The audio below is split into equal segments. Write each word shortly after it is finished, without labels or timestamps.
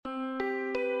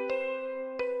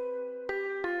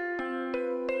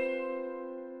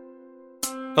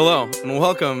Hello, and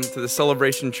welcome to the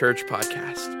Celebration Church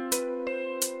podcast.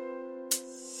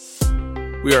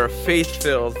 We are a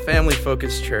faith-filled,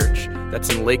 family-focused church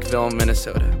that's in Lakeville,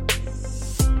 Minnesota.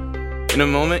 In a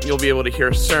moment, you'll be able to hear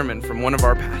a sermon from one of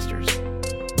our pastors.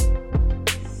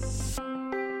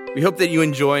 We hope that you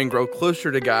enjoy and grow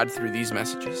closer to God through these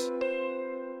messages.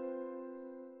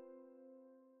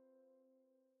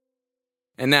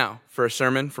 And now, for a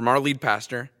sermon from our lead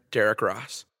pastor, Derrick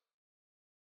Ross.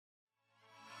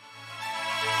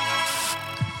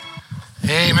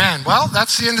 Amen. Well,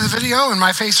 that's the end of the video, and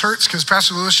my face hurts because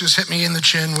Pastor Lewis just hit me in the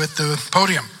chin with the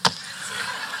podium.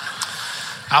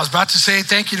 I was about to say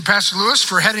thank you to Pastor Lewis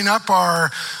for heading up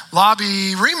our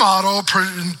lobby remodel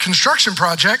construction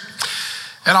project,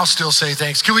 and I'll still say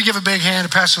thanks. Can we give a big hand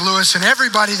to Pastor Lewis and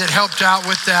everybody that helped out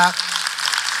with that?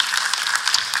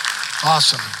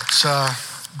 Awesome. It's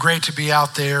great to be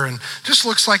out there, and just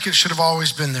looks like it should have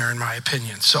always been there, in my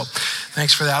opinion. So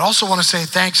thanks for that. I also want to say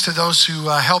thanks to those who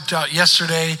helped out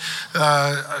yesterday,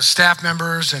 staff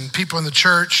members and people in the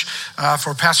church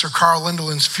for Pastor Carl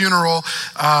Lindeland's funeral.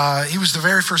 He was the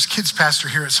very first kids pastor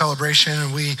here at Celebration,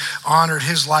 and we honored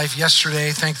his life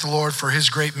yesterday. Thank the Lord for his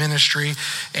great ministry.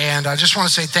 And I just want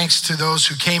to say thanks to those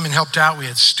who came and helped out. We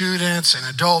had students and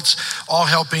adults all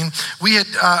helping. We had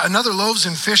another loaves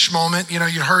and fish moment. You know,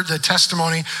 you heard the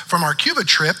testimony from our Cuba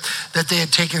trip that they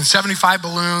had taken 75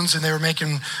 balloons and they were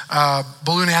making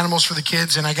balloon animals for the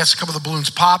kids, and I guess a couple of the balloons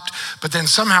popped, but then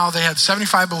somehow they had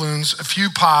 75 balloons, a few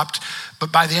popped,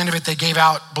 but by the end of it, they gave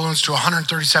out balloons to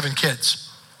 137 kids.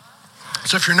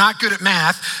 So if you're not good at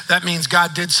math, that means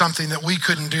God did something that we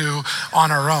couldn't do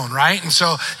on our own, right? And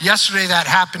so yesterday that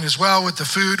happened as well with the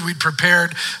food. We'd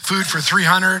prepared food for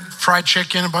 300, fried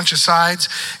chicken, a bunch of sides,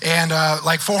 and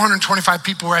like 425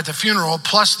 people were at the funeral,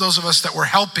 plus those of us that were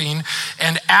helping.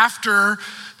 And after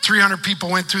 300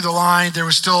 people went through the line, there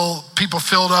was still people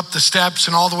filled up the steps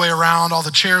and all the way around. All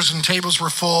the chairs and tables were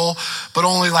full, but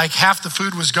only like half the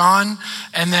food was gone.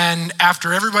 And then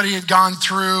after everybody had gone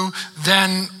through,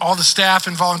 then all the staff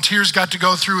and volunteers got to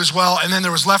go through as well. And then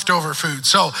there was leftover food.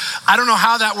 So I don't know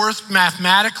how that worked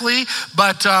mathematically,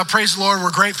 but praise the Lord, we're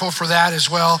grateful for that as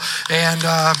well. And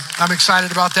I'm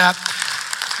excited about that.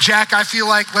 Jack, I feel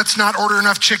like let's not order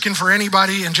enough chicken for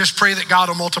anybody and just pray that God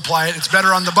will multiply it. It's better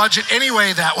on the budget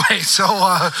anyway that way. So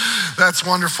that's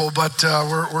wonderful, but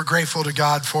we're grateful to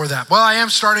God for that. Well, I am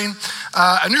starting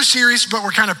a new series, but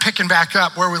we're kind of picking back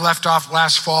up where we left off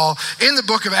last fall. In the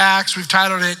book of Acts, we've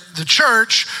titled it, The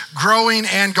Church, Growing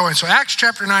and Going. So Acts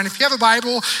chapter 9, if you have a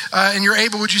Bible and you're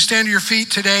able, would you stand to your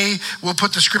feet today? We'll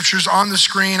put the scriptures on the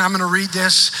screen. I'm going to read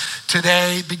this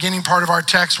today, beginning part of our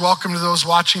text. Welcome to those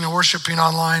watching and worshiping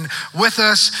online with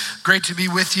us. Great to be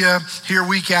with you here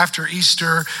week after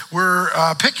Easter. We're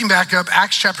picking back up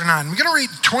Acts chapter 9. We're going to read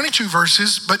 22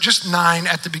 verses, but just 9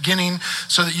 at the beginning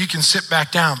so that you can sit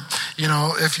back down. You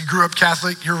know, if you grew up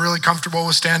Catholic, you're really comfortable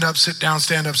with stand up, sit down,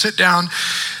 stand up, sit down.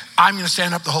 I'm going to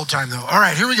stand up the whole time though. All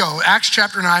right, here we go. Acts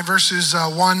chapter 9, verses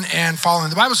 1 and following.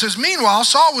 The Bible says, meanwhile,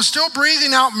 Saul was still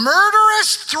breathing out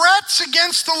murderous threats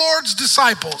against the Lord's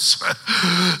disciples.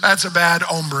 That's a bad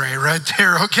hombre right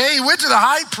there, okay? He went to the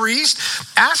high priest,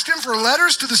 asked him for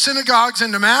letters to the synagogues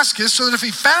in Damascus so that if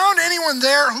he found anyone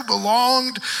there who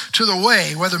belonged to the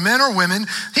way, whether men or women,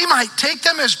 he might take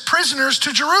them as prisoners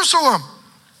to Jerusalem.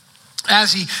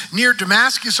 As he neared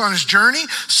Damascus on his journey,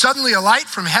 suddenly a light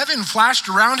from heaven flashed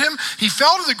around him. He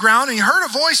fell to the ground and he heard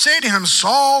a voice say to him,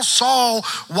 Saul, Saul,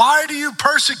 why do you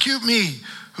persecute me?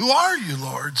 Who are you,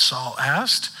 Lord? Saul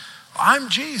asked. I'm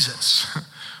Jesus,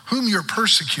 whom you're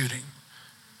persecuting.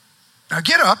 Now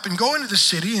get up and go into the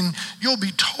city and you'll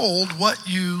be told what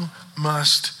you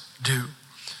must do.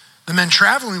 The men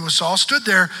traveling with Saul stood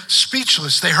there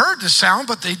speechless. They heard the sound,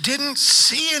 but they didn't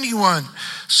see anyone.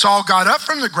 Saul got up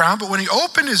from the ground, but when he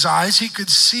opened his eyes, he could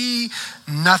see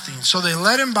nothing. So they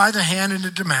led him by the hand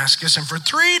into Damascus, and for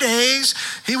 3 days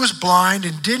he was blind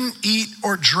and didn't eat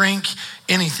or drink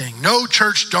anything. No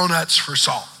church donuts for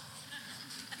Saul.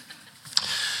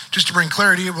 Just to bring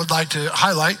clarity, I would like to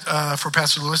highlight for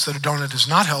Pastor Lewis that a donut is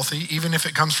not healthy, even if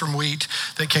it comes from wheat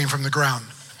that came from the ground.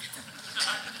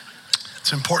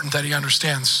 It's important that he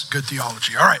understands good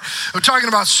theology. All right, we're talking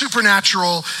about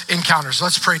supernatural encounters.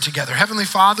 Let's pray together. Heavenly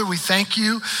Father, we thank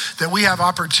you that we have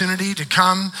opportunity to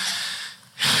come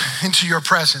into your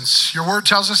presence. Your word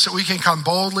tells us that we can come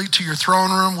boldly to your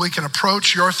throne room. We can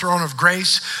approach your throne of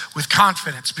grace with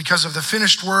confidence because of the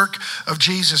finished work of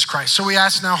Jesus Christ. So we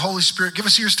ask now, Holy Spirit, give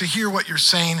us ears to hear what you're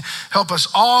saying. Help us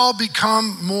all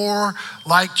become more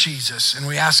like Jesus. And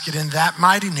we ask it in that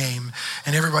mighty name.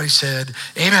 And everybody said,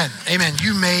 amen. Amen.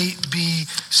 You may be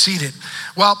seated.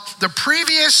 Well, the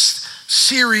previous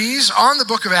series on the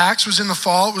book of Acts was in the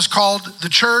fall. It was called The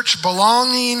Church,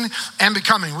 Belonging and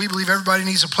Becoming. We believe everybody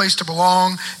needs a place to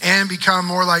belong and become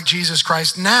more like Jesus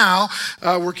Christ. Now,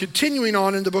 we're continuing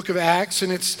on in the book of Acts,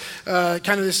 and it's kind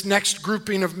of this next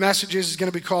grouping of messages is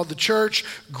going to be called The Church,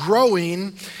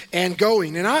 Growing and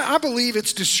Going. And I believe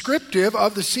it's descriptive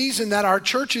of the season that our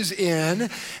church is in,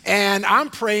 and I'm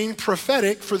praying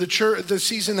prophetic for the church, the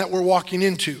season that we're walking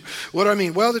into. What do I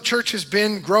mean? Well, the church has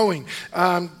been growing.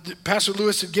 Pastor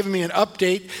Lewis had given me an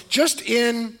update. Just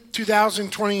in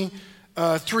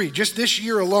 2023, just this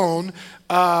year alone,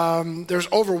 there's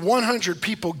over 100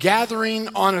 people gathering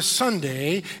on a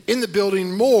Sunday in the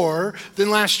building more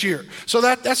than last year. So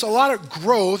that's a lot of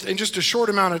growth in just a short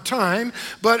amount of time.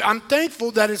 But I'm thankful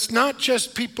that it's not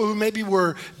just people who maybe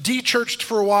were de-churched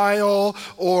for a while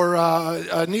or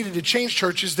needed to change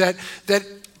churches, that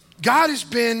God has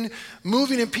been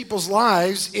moving in people's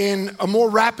lives in a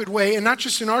more rapid way, and not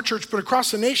just in our church, but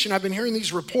across the nation. I've been hearing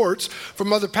these reports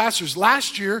from other pastors.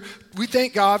 Last year, we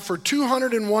thank God for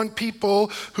 201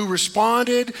 people who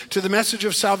responded to the message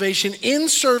of salvation in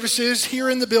services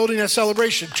here in the building at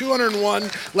Celebration.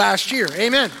 201 last year.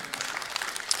 Amen.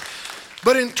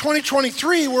 But in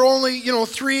 2023, we're only,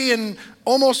 3 and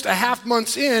almost a half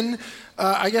months in.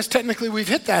 I guess technically we've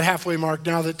hit that halfway mark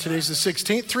now that today's the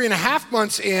 16th. 3.5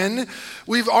 months in,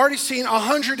 we've already seen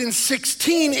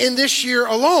 116 in this year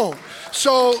alone.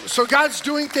 So God's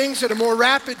doing things at a more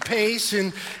rapid pace,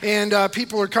 and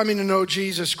people are coming to know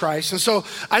Jesus Christ. And so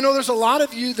I know there's a lot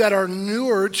of you that are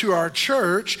newer to our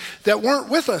church that weren't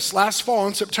with us last fall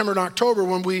in September and October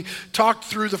when we talked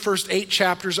through the first 8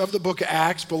 chapters of the book of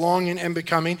Acts, Belonging and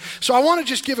Becoming. So I want to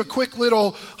just give a quick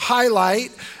little highlight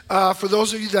for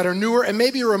those of you that are newer, and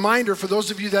maybe a reminder for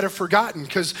those of you that have forgotten,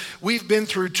 because we've been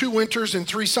through 2 winters and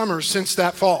 3 summers since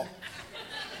that fall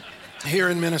here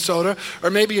in Minnesota. Or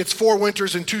maybe it's 4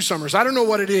 winters and 2 summers. I don't know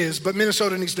what it is, but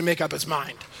Minnesota needs to make up its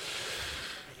mind.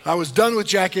 I was done with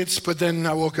jackets, but then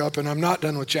I woke up and I'm not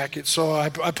done with jackets, so I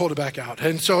pulled it back out.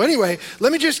 And so anyway,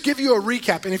 let me just give you a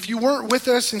recap. And if you weren't with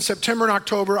us in September and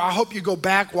October, I hope you go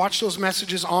back, watch those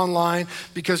messages online,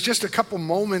 because just a couple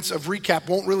moments of recap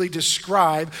won't really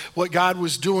describe what God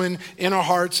was doing in our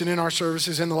hearts and in our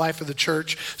services in the life of the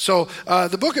church. So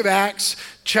the book of Acts,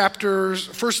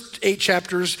 first 8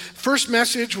 chapters. First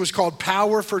message was called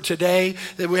Power for Today.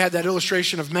 That we had that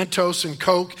illustration of Mentos and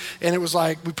Coke, and it was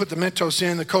like we put the Mentos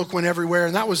in, the Coke went everywhere,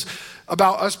 and that was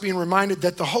about us being reminded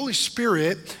that the Holy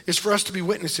Spirit is for us to be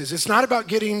witnesses. It's not about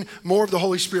getting more of the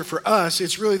Holy Spirit for us.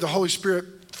 It's really the Holy Spirit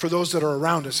for those that are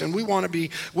around us. And we want to be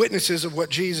witnesses of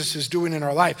what Jesus is doing in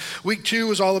our life. Week 2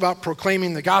 was all about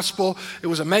proclaiming the gospel. It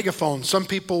was a megaphone. Some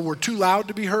people were too loud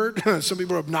to be heard. Some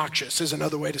people were obnoxious is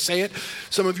another way to say it.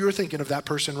 Some of you are thinking of that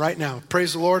person right now.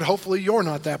 Praise the Lord. Hopefully you're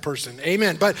not that person.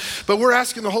 Amen. But we're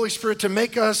asking the Holy Spirit to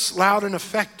make us loud and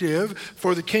effective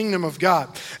for the kingdom of God.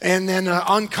 And then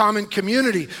Uncommon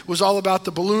Community was all about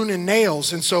the balloon and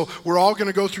nails. And so we're all going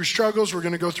to go through struggles. We're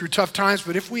going to go through tough times.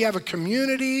 But if we have a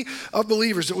community of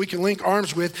believers that we can link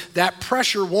arms with, that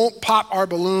pressure won't pop our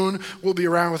balloon. We'll be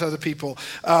around with other people.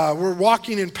 We're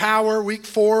walking in power. Week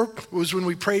 4 was when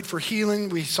we prayed for healing.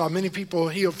 We saw many people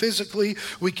healed physically.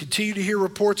 We continue to hear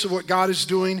reports of what God is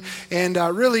doing. And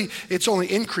really, it's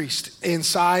only increased in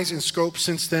size and scope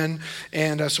since then.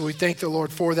 And so we thank the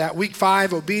Lord for that. Week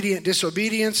 5, obedient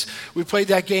disobedience. We played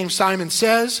that game, Simon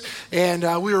Says. And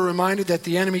we were reminded that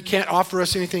the enemy can't offer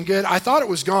us anything good. I thought it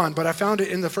was gone, but I found it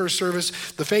in the first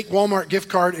service. The fake Walmart gift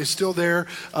card is still there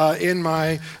in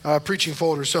my preaching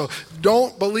folder. So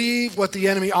don't believe what the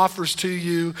enemy offers to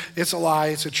you. It's a lie.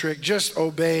 It's a trick. Just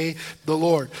obey the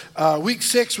Lord. Week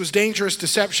 6 was dangerous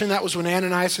deception. That was when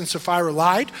Ananias and Sapphira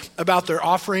lied about their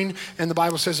offering, and the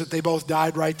Bible says that they both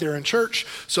died right there in church.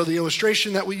 So the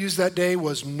illustration that we used that day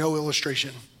was no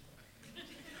illustration.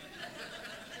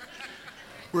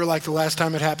 We're like, the last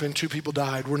time it happened, 2 people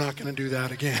died. We're not going to do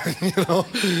that again.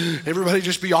 Everybody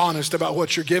just be honest about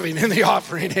what you're giving in the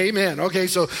offering. Amen. Okay,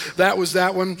 so that was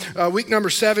that one. Week number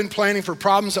 7, planning for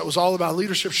problems. That was all about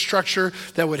leadership structure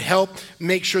that would help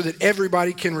make sure that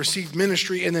everybody can receive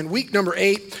ministry. And then week number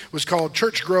 8 was called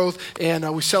church growth,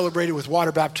 and we celebrated with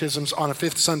water baptisms on a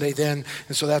 5th Sunday then.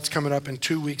 And so that's coming up in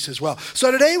 2 weeks as well.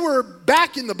 So today we're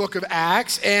back in the book of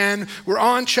Acts, and we're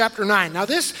on chapter 9. Now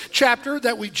this chapter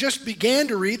that we just began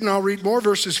to read, and I'll read more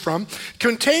verses from,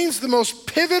 contains the most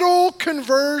pivotal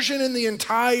conversion in the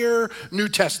entire New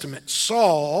Testament.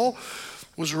 Saul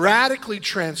was radically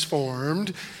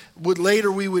transformed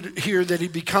we would hear that he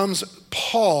becomes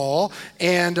Paul,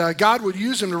 and God would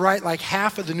use him to write like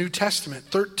half of the New Testament,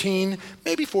 13,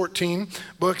 maybe 14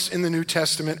 books in the New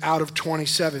Testament out of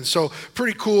 27. So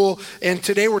pretty cool. And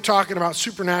today we're talking about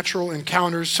supernatural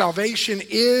encounters. Salvation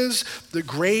is the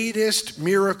greatest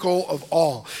miracle of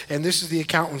all. And this is the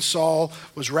account when Saul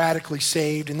was radically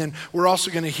saved. And then we're also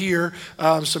going to hear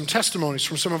some testimonies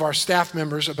from some of our staff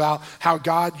members about how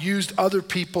God used other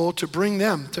people to bring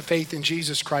them to faith in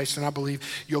Jesus Christ. And I believe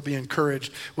you'll be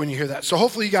encouraged when you hear that. So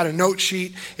hopefully you got a note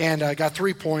sheet, and I got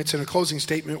 3 points and a closing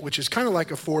statement, which is kind of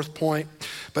like a fourth point,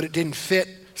 but it didn't fit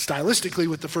stylistically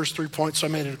with the first 3 points, so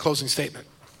I made it a closing statement.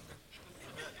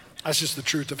 That's just the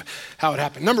truth of how it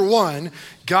happened. Number one,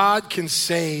 God can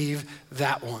save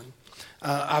that one.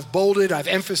 I've bolded, I've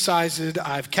emphasized it,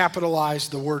 I've capitalized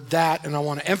the word that, and I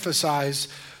want to emphasize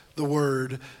the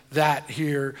word that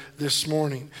here this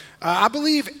morning. I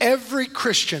believe every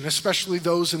Christian, especially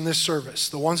those in this service,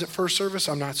 the ones at first service,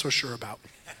 I'm not so sure about.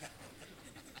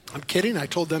 I'm kidding. I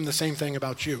told them the same thing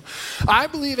about you. I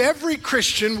believe every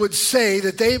Christian would say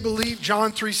that they believe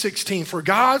John 3:16, for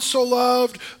God so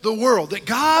loved the world, that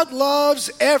God loves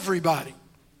everybody.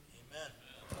 Amen.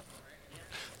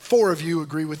 4 of you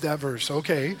agree with that verse.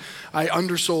 Okay, I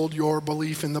undersold your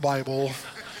belief in the Bible.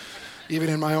 Even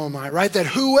in my own mind, right? That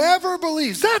whoever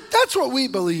believes, that's what we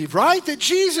believe, right? That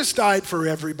Jesus died for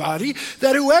everybody,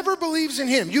 that whoever believes in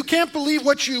him, you can't believe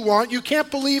what you want, you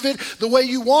can't believe it the way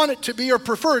you want it to be or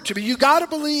prefer it to be. You got to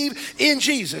believe in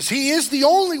Jesus. He is the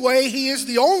only way, he is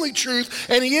the only truth,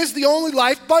 and he is the only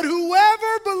life, but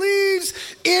whoever believes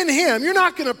in him, you're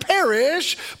not going to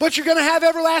perish, but you're going to have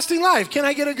everlasting life. Can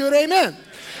I get a good amen?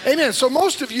 Amen. So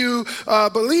most of you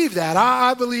believe that.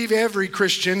 I believe every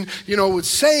Christian, would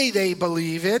say they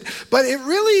believe it, but it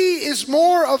really is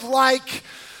more of like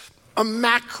a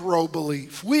macro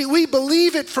belief. We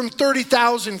believe it from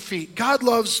 30,000 feet. God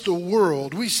loves the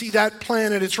world. We see that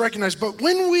planet, it's recognized. But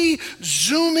when we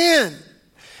zoom in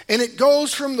and it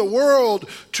goes from the world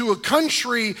to a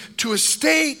country, to a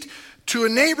state, to a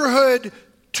neighborhood,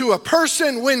 to a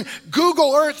person, when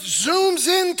Google Earth zooms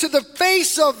into the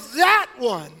face of that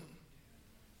one,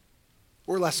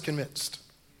 we're less convinced.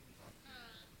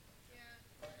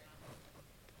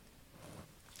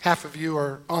 Half of you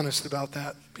are honest about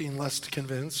that, being less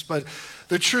convinced. But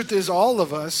the truth is, all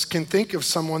of us can think of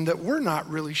someone that we're not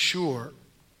really sure.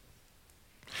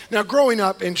 Now, growing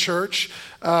up in church,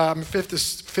 I'm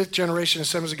fifth generation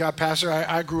Assemblies of God pastor.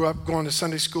 I grew up going to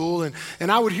Sunday school,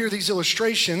 and I would hear these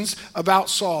illustrations about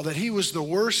Saul, that he was the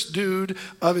worst dude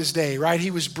of his day, right?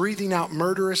 He was breathing out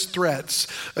murderous threats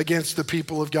against the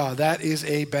people of God. That is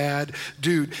a bad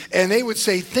dude. And they would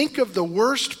say, think of the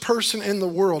worst person in the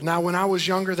world. Now, when I was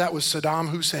younger, that was Saddam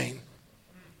Hussein.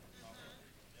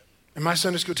 And my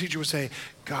Sunday school teacher would say,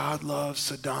 God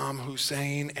loves Saddam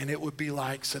Hussein, and it would be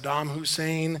like Saddam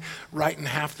Hussein writing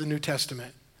half the New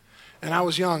Testament. And I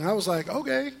was young. I was like,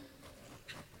 okay.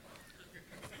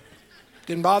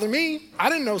 Didn't bother me. I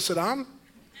didn't know Saddam.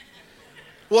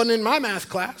 Wasn't in my math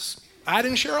class. I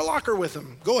didn't share a locker with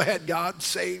him. Go ahead, God,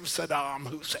 save Saddam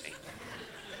Hussein.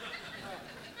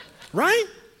 Right?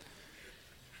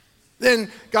 Then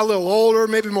got a little older,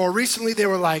 maybe more recently, they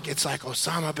were like, it's like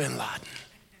Osama bin Laden.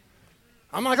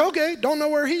 I'm like, okay, don't know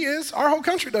where he is. Our whole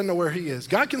country doesn't know where he is.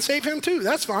 God can save him too.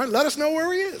 That's fine. Let us know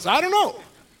where he is. I don't know.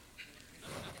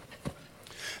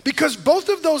 Because both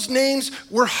of those names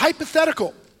were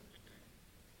hypothetical.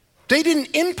 They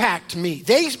didn't impact me.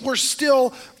 They were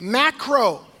still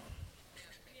macro.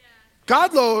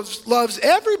 God loves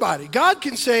everybody. God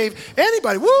can save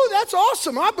anybody. Woo, that's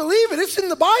awesome. I believe it. It's in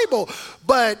the Bible.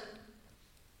 But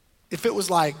if it was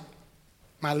like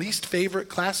my least favorite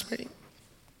classmate,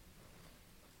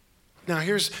 now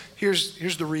here's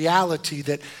the reality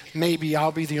that maybe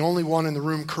I'll be the only one in the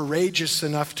room courageous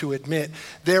enough to admit.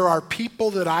 There are people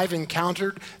that I've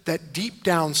encountered that deep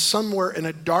down somewhere in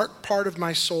a dark part of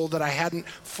my soul that I hadn't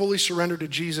fully surrendered to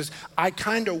Jesus, I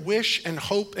kind of wish and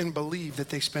hope and believe that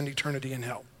they spend eternity in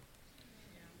hell.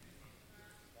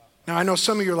 Now, I know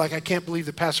some of you are like, I can't believe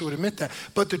the pastor would admit that.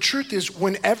 But the truth is,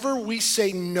 whenever we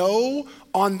say no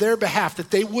on their behalf, that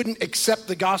they wouldn't accept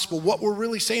the gospel, what we're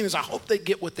really saying is, I hope they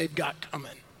get what they've got coming.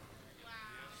 Wow,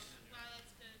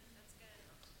 that's good. That's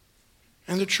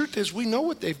good. And the truth is, we know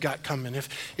what they've got coming.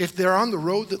 If they're on the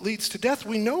road that leads to death,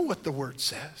 we know what the word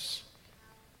says.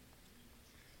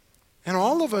 And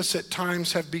all of us at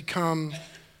times have become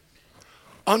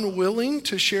unwilling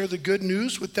to share the good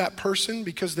news with that person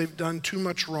because they've done too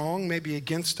much wrong, maybe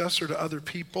against us or to other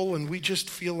people, and we just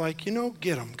feel like,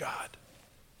 get them, God.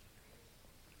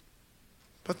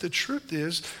 But the truth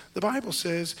is, the Bible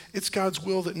says it's God's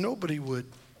will that nobody would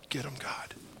get them,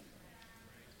 God.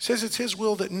 says it's his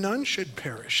will that none should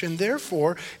perish. And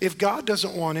therefore, if God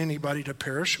doesn't want anybody to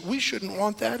perish, we shouldn't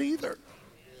want that either.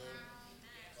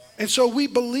 And so we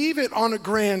believe it on a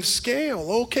grand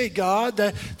scale. Okay, God,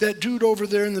 that dude over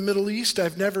there in the Middle East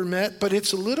I've never met, but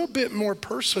it's a little bit more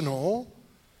personal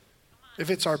if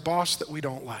it's our boss that we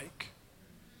don't like.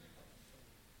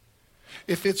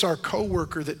 If it's our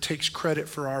coworker that takes credit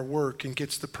for our work and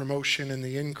gets the promotion and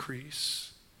the increase.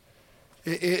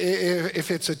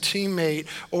 If it's a teammate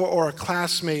or a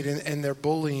classmate and they're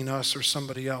bullying us or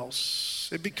somebody else,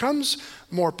 it becomes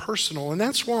more personal. And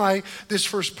that's why this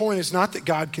first point is not that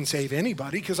God can save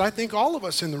anybody, because I think all of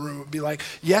us in the room would be like,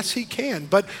 yes, he can.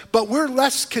 But we're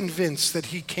less convinced that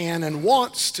he can and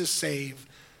wants to save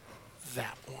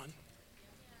that one.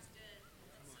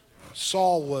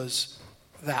 Saul was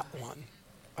that one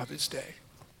of his day.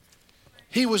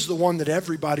 He was the one that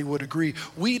everybody would agree,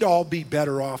 we'd all be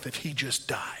better off if he just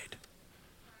died.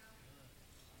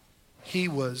 He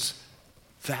was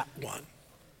that one.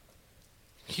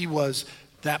 He was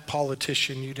that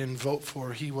politician you didn't vote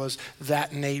for. He was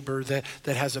that neighbor that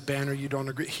has a banner you don't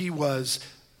agree. He was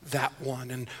that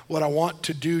one. And what I want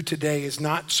to do today is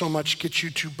not so much get you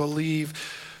to believe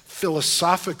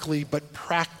philosophically, but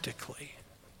practically.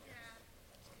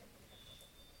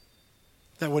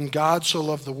 That when God so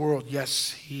loved the world,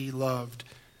 yes, he loved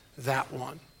that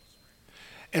one.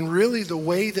 And really the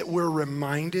way that we're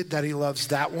reminded that he loves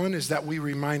that one is that we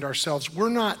remind ourselves we're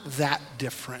not that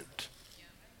different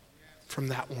from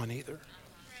that one either.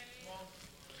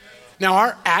 Now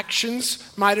our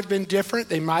actions might have been different.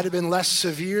 They might have been less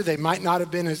severe. They might not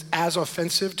have been as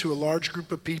offensive to a large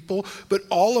group of people. But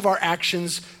all of our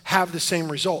actions have the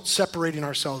same result, separating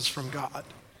ourselves from God.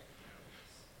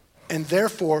 And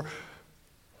therefore,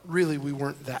 really, we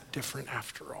weren't that different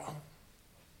after all.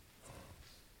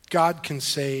 God can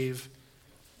save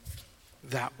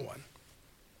that one.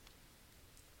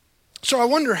 So I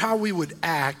wonder how we would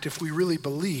act if we really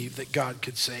believed that God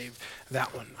could save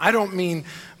that one. I don't mean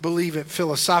believe it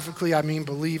philosophically, I mean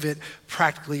believe it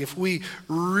practically. If we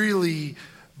really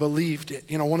believed it.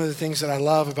 You know, one of the things that I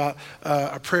love about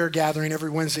a prayer gathering every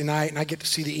Wednesday night, and I get to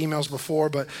see the emails before,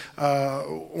 but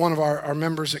one of our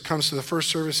members that comes to the first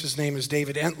service, his name is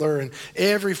David Entler, and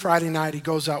every Friday night he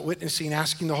goes out witnessing,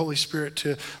 asking the Holy Spirit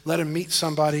to let him meet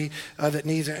somebody that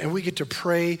needs it. And we get to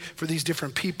pray for these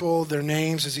different people, their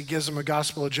names, as he gives them a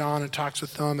Gospel of John and talks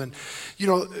with them. And, you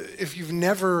know, if you've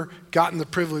never gotten the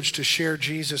privilege to share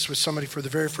Jesus with somebody for the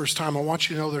very first time, I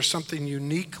want you to know there's something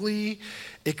uniquely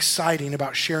exciting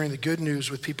about sharing the good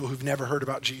news with people who've never heard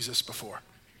about Jesus before.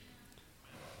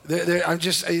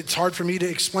 It's hard for me to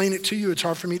explain it to you. It's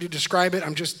hard for me to describe it.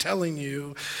 I'm just telling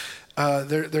you,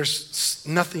 there's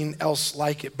nothing else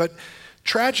like it. But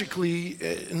tragically,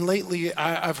 and lately,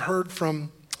 I've heard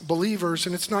from believers,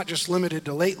 and it's not just limited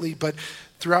to lately, but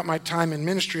throughout my time in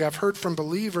ministry, I've heard from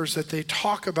believers that they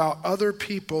talk about other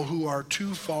people who are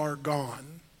too far gone.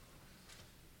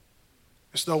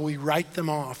 As though we write them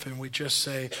off and we just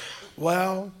say,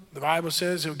 well, the Bible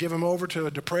says he'll give them over to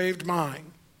a depraved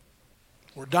mind.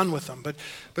 We're done with them. But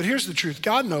here's the truth.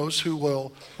 God knows who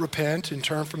will repent and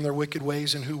turn from their wicked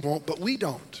ways and who won't, but we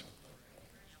don't.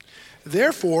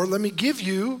 Therefore, let me give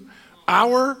you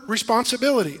our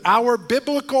responsibility, our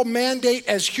biblical mandate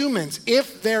as humans,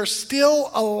 if they're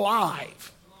still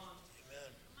alive,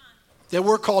 that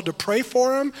we're called to pray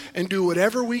for them and do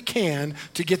whatever we can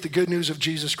to get the good news of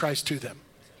Jesus Christ to them.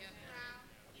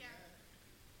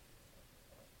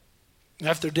 And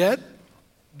if they're dead,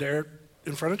 they're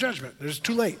in front of judgment. It's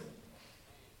too late.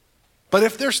 But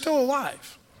if they're still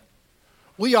alive,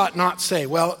 we ought not say,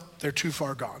 well, they're too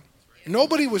far gone.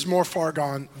 Nobody was more far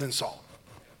gone than Saul.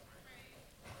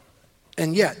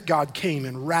 And yet God came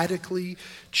and radically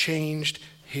changed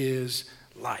his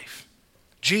life.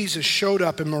 Jesus showed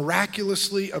up and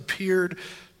miraculously appeared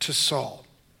to Saul.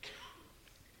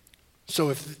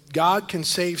 So if God can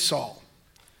save Saul,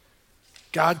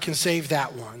 God can save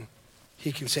that one,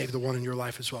 he can save the one in your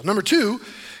life as well. Number two,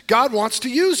 God wants to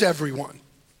use everyone.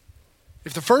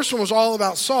 If the first one was all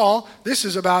about Saul, this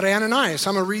is about Ananias.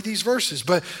 I'm going to read these verses,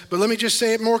 but let me just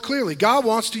say it more clearly. God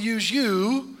wants to use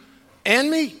you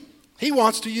and me. He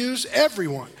wants to use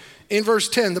everyone. In verse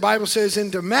 10, the Bible says,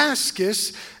 in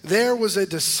Damascus, there was a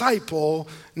disciple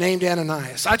named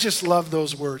Ananias. I just love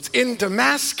those words. In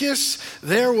Damascus,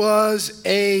 there was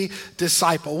a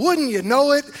disciple. Wouldn't you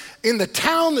know it? In the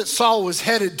town that Saul was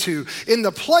headed to, in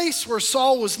the place where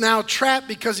Saul was now trapped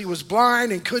because he was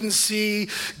blind and couldn't see,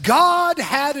 God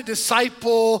had a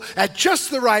disciple at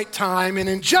just the right time and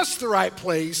in just the right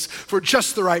place for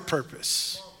just the right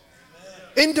purpose.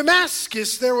 In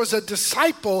Damascus, there was a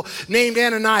disciple named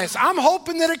Ananias. I'm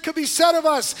hoping that it could be said of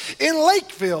us. In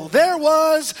Lakeville, there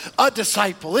was a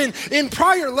disciple. In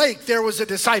Prior Lake, there was a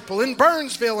disciple. In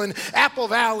Burnsville, and Apple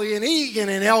Valley, and Eagan,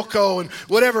 and Elko, and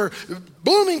whatever,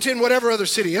 Bloomington, whatever other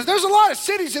city. There's a lot of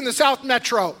cities in the South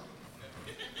Metro.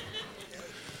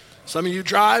 Some of you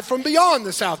drive from beyond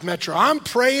the South Metro. I'm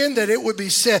praying that it would be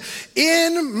said,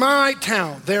 in my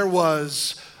town, there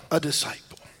was a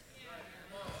disciple.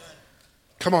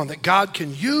 Come on, that God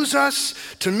can use us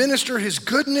to minister his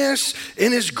goodness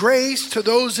and his grace to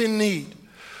those in need.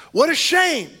 What a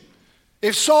shame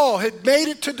if Saul had made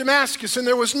it to Damascus and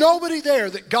there was nobody there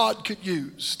that God could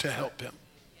use to help him.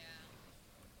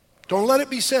 Don't let it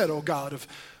be said, oh God,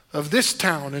 of this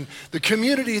town and the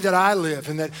community that I live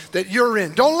and that you're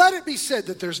in. Don't let it be said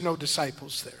that there's no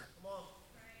disciples there.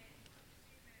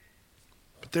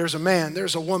 But there's a man,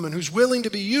 there's a woman who's willing to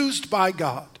be used by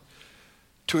God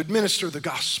to administer the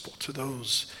gospel to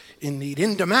those in need.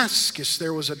 In Damascus,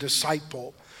 there was a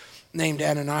disciple named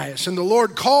Ananias, and the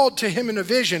Lord called to him in a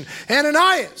vision,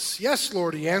 Ananias. Yes,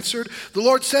 Lord, he answered. The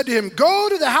Lord said to him, go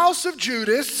to the house of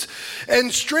Judas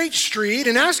and Straight Street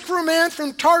and ask for a man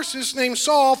from Tarsus named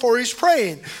Saul, for he's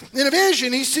praying. In a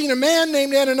vision, he's seen a man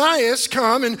named Ananias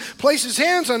come and place his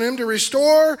hands on him to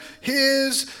restore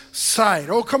his sight.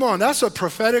 Oh, come on. That's a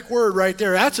prophetic word right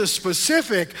there. That's a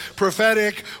specific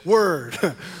prophetic word.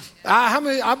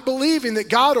 I'm believing that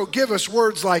God will give us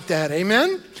words like that.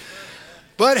 Amen?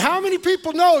 But how many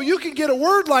people know you can get a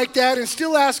word like that and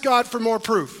still ask God for more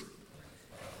proof?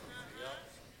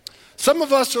 Some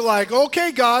of us are like,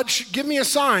 okay, God, give me a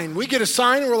sign. We get a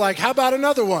sign and we're like, how about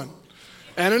another one?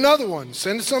 And another one.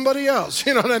 Send it to somebody else.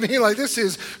 You know what I mean? Like, this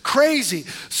is crazy.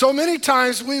 So many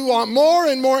times we want more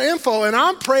and more info, and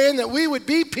I'm praying that we would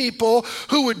be people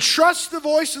who would trust the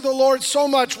voice of the Lord so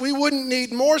much we wouldn't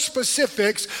need more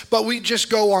specifics, but we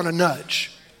just go on a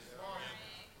nudge.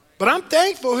 But I'm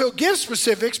thankful he'll give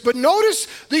specifics, but notice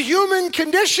the human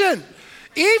condition.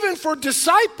 Even for a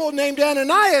disciple named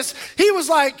Ananias, he was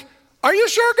like, are you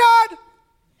sure, God?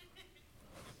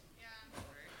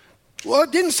 Well,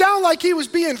 it didn't sound like he was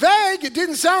being vague. It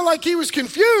didn't sound like he was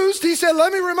confused. He said,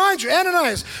 let me remind you,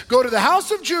 Ananias, go to the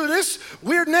house of Judas.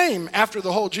 Weird name after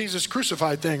the whole Jesus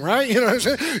crucified thing, right? You know what I'm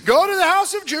saying? Go to the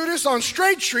house of Judas on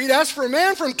Straight Street. Ask for a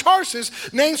man from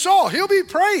Tarsus named Saul. He'll be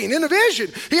praying in a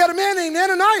vision. He had a man named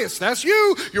Ananias. That's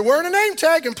you. You're wearing a name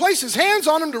tag, and place his hands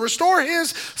on him to restore his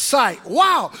sight.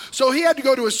 Wow. So he had to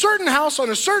go to a certain house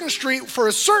on a certain street for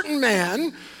a certain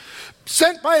man,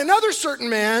 sent by another certain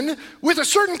man with a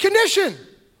certain condition.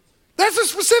 That's a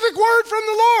specific word from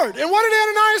the Lord. And what did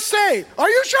Ananias say? Are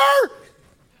you sure?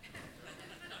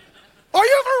 Are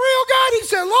you for real, God? He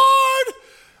said, Lord,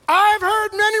 I've heard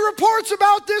many reports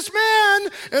about this man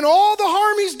and all the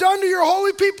harm he's done to your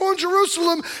holy people in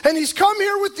Jerusalem, and he's come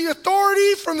here with the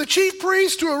authority from the chief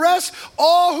priest to arrest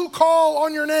all who call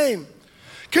on your name.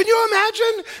 Can you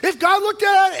imagine if God looked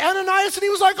at Ananias and he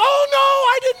was like, oh no,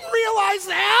 I didn't realize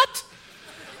that.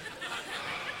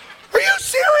 Are you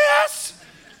serious?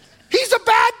 He's a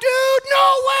bad dude?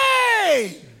 No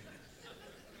way.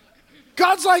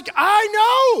 God's like,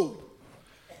 I know.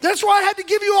 That's why I had to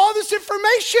give you all this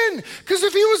information. Because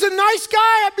if he was a nice guy,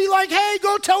 I'd be like, hey,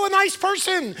 go tell a nice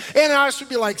person. And I would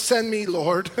be like, send me,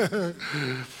 Lord.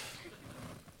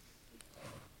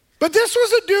 But this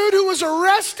was a dude who was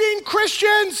arresting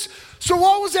Christians. So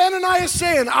what was Ananias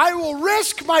saying? I will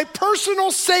risk my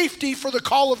personal safety for the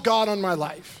call of God on my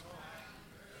life.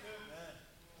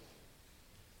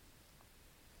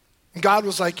 God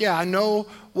was like, yeah, I know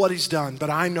what he's done, but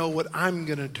I know what I'm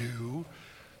going to do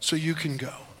so you can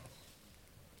go.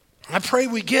 I pray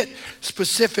we get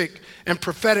specific and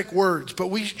prophetic words, but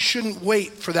we shouldn't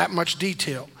wait for that much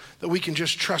detail, that we can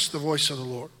just trust the voice of the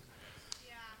Lord.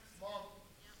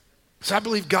 So I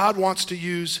believe God wants to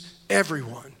use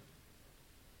everyone.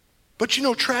 But you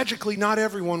know, tragically, not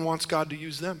everyone wants God to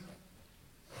use them.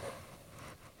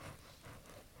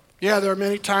 Yeah, there are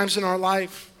many times in our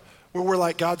life where we're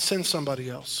like, God, send somebody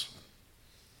else.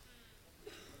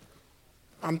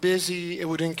 I'm busy, it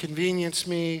would inconvenience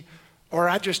me, or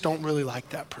I just don't really like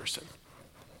that person.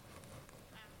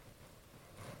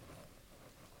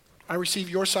 I receive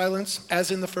your silence,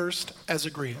 as in the first, as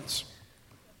agreeance.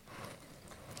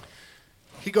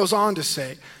 He goes on to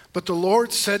say, but the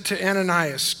Lord said to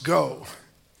Ananias, go.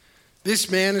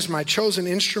 This man is my chosen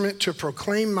instrument to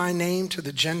proclaim my name to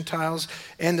the Gentiles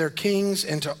and their kings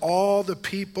and to all the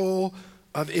people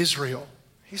of Israel.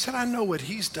 He said, I know what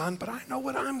he's done, but I know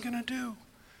what I'm going to do.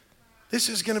 This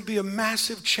is going to be a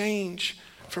massive change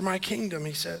for my kingdom,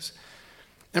 he says.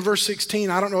 In verse 16,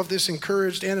 I don't know if this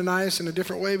encouraged Ananias in a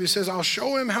different way, but he says, I'll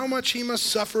show him how much he must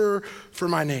suffer for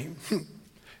my name.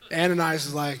 Ananias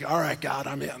is like, all right, God,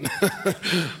 I'm in.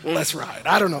 Let's ride.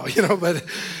 I don't know, but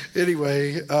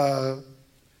anyway,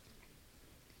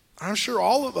 I'm sure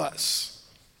all of us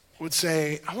would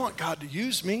say, I want God to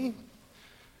use me.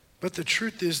 But the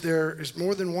truth is there is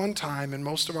more than one time in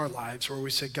most of our lives where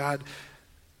we say, God,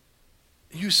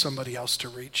 use somebody else to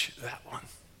reach that one.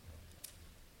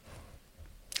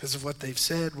 Because of what they've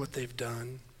said, what they've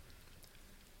done.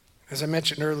 As I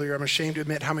mentioned earlier, I'm ashamed to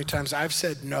admit how many times I've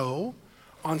said no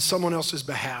on someone else's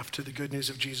behalf to the good news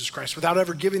of Jesus Christ without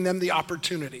ever giving them the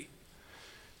opportunity.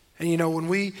 And when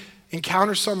we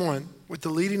encounter someone with the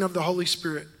leading of the Holy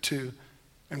Spirit to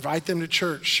invite them to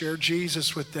church, share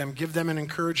Jesus with them, give them an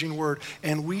encouraging word,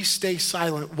 and we stay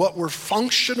silent, what we're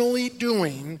functionally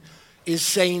doing is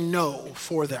saying no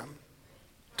for them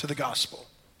to the gospel.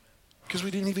 Because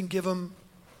we didn't even give them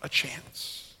a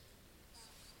chance.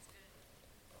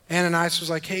 Ananias was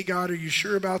like, hey, God, are you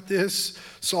sure about this?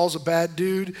 Saul's a bad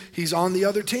dude. He's on the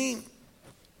other team.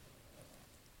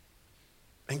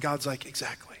 And God's like,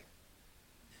 exactly.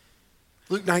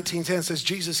 Luke 19:10 says,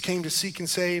 Jesus came to seek and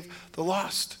save the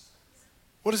lost.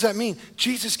 What does that mean?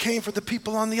 Jesus came for the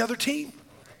people on the other team.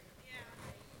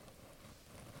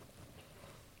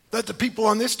 That the people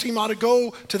on this team ought to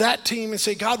go to that team and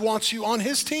say, God wants you on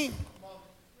his team.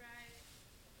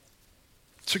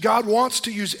 So God wants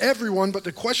to use everyone, but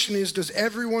the question is, does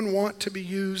everyone want to be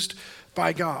used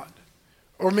by God?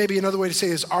 Or maybe another way to say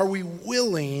is, are we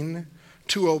willing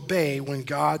to obey when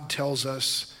God tells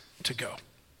us to go?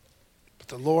 But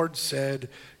the Lord said,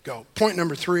 go. Point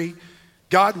number 3,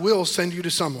 God will send you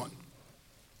to someone.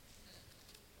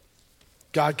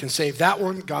 God can save that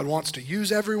one. God wants to use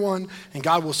everyone, and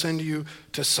God will send you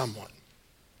to someone.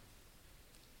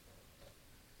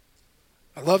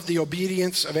 I love the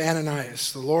obedience of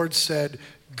Ananias. The Lord said,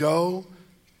 go.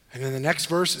 And in the next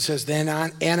verse it says, then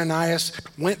Ananias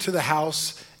went to the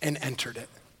house and entered it.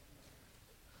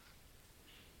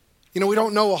 We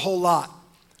don't know a whole lot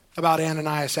about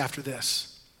Ananias after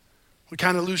this. We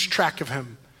kind of lose track of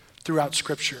him throughout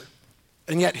Scripture.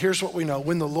 And yet here's what we know.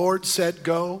 When the Lord said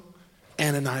go,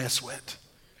 Ananias went.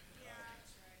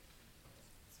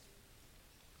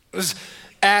 It was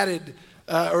added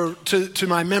to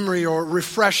my memory or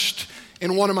refreshed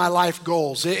in one of my life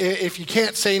goals. If you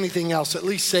can't say anything else, at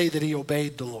least say that he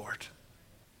obeyed the Lord.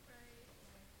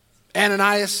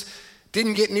 Ananias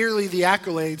didn't get nearly the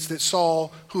accolades that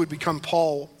Saul, who would become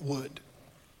Paul, would.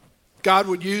 God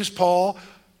would use Paul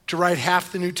to write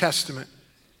half the New Testament,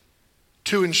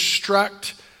 to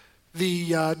instruct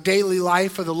the daily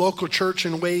life of the local church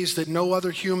in ways that no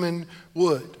other human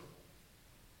would.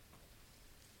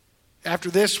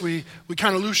 After this, we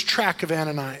kind of lose track of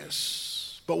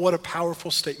Ananias. But what a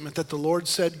powerful statement that the Lord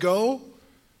said, go,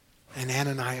 and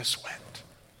Ananias went.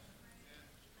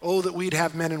 Oh, that we'd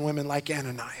have men and women like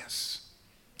Ananias,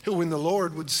 who when the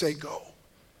Lord would say go,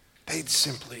 they'd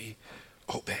simply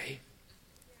obey.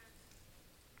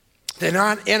 Then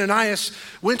Ananias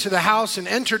went to the house and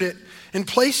entered it, and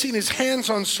placing his hands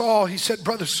on Saul, he said,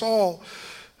 Brother Saul,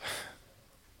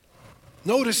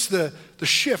 notice the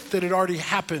shift that had already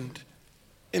happened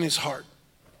in his heart.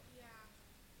 Yeah.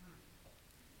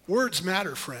 Words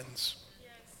matter, friends.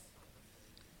 Yes.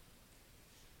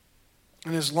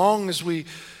 And as long as we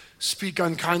speak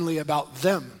unkindly about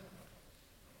them,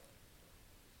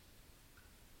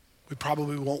 we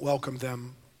probably won't welcome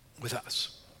them with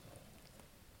us.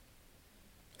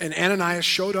 And Ananias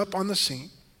showed up on the scene,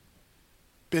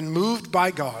 been moved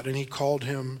by God, and he called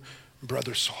him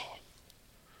Brother Saul.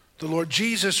 The Lord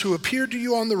Jesus, who appeared to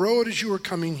you on the road as you were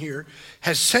coming here,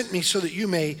 has sent me so that you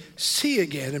may see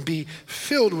again and be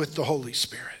filled with the Holy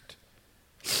Spirit.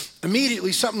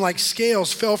 Immediately, something like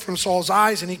scales fell from Saul's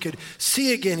eyes and he could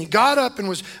see again. He got up and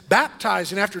was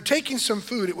baptized, and after taking some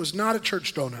food, it was not a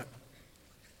church donut.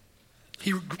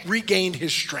 He regained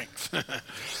his strength.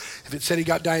 If it said he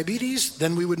got diabetes,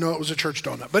 then we would know it was a church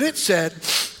donut. But it said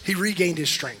he regained his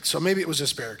strength. So maybe it was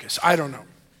asparagus. I don't know.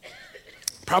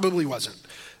 Probably wasn't.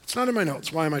 It's not in my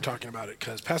notes. Why am I talking about it?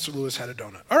 Because Pastor Lewis had a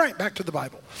donut. All right, back to the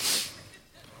Bible.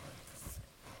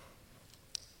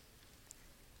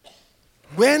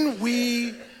 When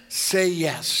we say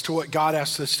yes to what God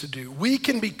asks us to do, we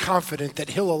can be confident that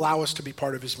he'll allow us to be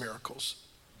part of his miracles.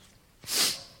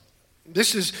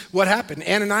 This is what happened.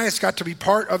 Ananias got to be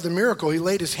part of the miracle. He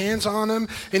laid his hands on him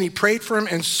and he prayed for him,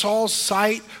 and Saul's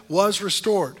sight was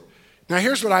restored. Now,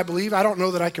 here's what I believe. I don't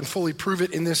know that I can fully prove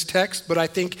it in this text, but I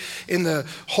think in the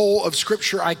whole of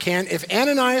Scripture I can. If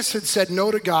Ananias had said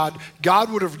no to God, God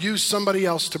would have used somebody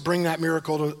else to bring that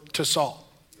miracle to Saul.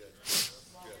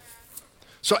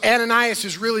 So Ananias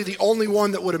is really the only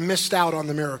one that would have missed out on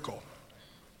the miracle.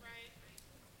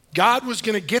 God was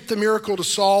going to get the miracle to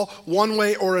Saul one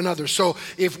way or another. So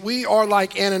if we are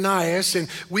like Ananias and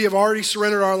we have already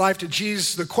surrendered our life to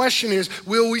Jesus, the question is,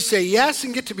 will we say yes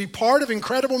and get to be part of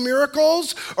incredible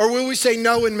miracles, or will we say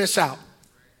no and miss out?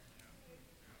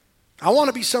 I want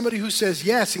to be somebody who says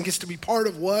yes and gets to be part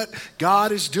of what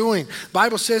God is doing. The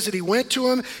Bible says that he went to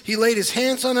him, he laid his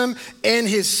hands on him, and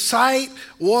his sight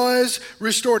was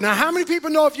restored. Now, how many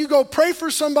people know if you go pray for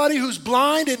somebody who's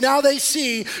blind and now they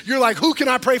see, you're like, who can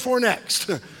I pray for next?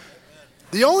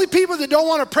 The only people that don't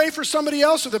want to pray for somebody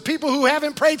else are the people who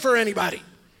haven't prayed for anybody.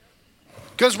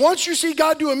 Because once you see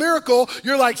God do a miracle,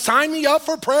 you're like, sign me up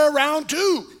for prayer round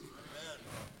 2.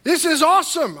 This is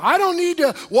awesome. I don't need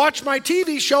to watch my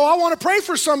TV show. I want to pray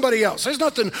for somebody else. There's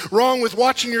nothing wrong with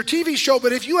watching your TV show,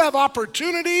 but if you have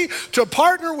opportunity to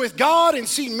partner with God and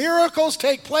see miracles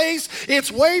take place,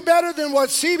 it's way better than what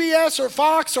CBS or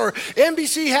Fox or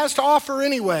NBC has to offer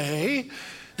anyway.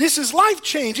 This is life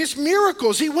change. It's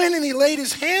miracles. He went and he laid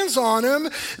his hands on him.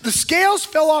 The scales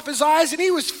fell off his eyes and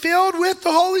he was filled with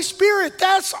the Holy Spirit.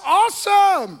 That's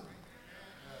awesome.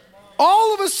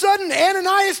 All of a sudden,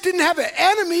 Ananias didn't have an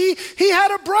enemy. He had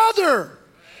a brother.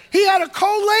 He had a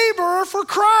co-laborer for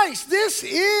Christ. This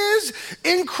is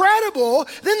incredible.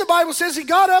 Then the Bible says he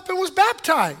got up and was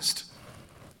baptized.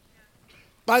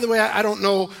 By the way, I don't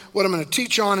know what I'm going to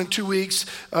teach on in 2 weeks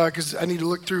because I need to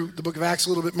look through the book of Acts a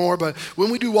little bit more. But when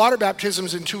we do water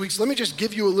baptisms in 2 weeks, let me just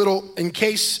give you a little, in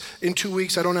case in 2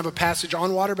 weeks I don't have a passage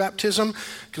on water baptism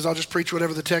because I'll just preach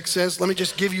whatever the text says. Let me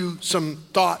just give you some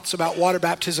thoughts about water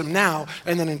baptism now,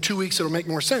 and then in 2 weeks it'll make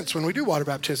more sense when we do water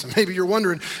baptism. Maybe you're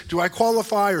wondering, do I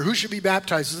qualify or who should be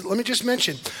baptized? Let me just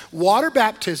mention, water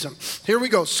baptism. Here we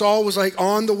go. Saul was like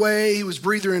on the way. He was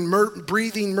breathing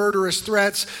murderous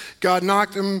threats. God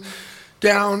knocked him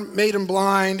down, made him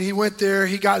blind. He went there,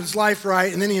 he got his life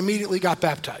right, and then he immediately got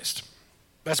baptized.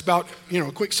 That's about,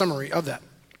 a quick summary of that.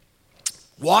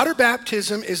 Water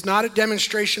baptism is not a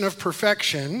demonstration of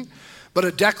perfection, but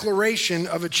a declaration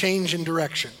of a change in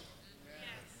direction.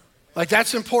 Like,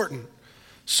 that's important.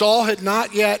 Saul had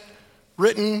not yet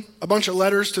written a bunch of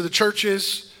letters to the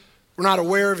churches. We're not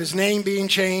aware of his name being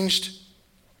changed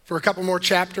for a couple more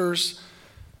chapters.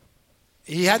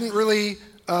 He hadn't really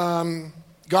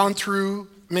gone through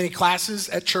many classes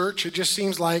at church. It just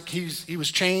seems like he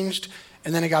was changed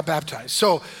and then he got baptized.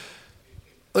 So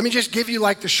let me just give you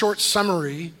like the short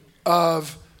summary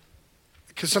of,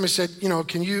 because somebody said,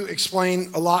 can you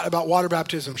explain a lot about water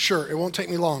baptism? Sure, it won't take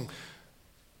me long.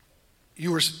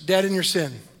 You were dead in your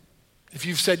sin. If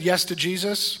you've said yes to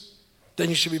Jesus, then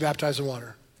you should be baptized in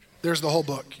water. There's the whole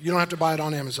book. You don't have to buy it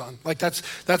on Amazon. Like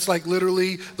that's like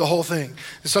literally the whole thing.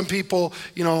 And some people,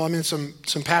 I'm in some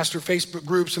pastor Facebook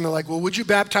groups and they're like, well, would you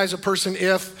baptize a person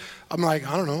if? I'm like,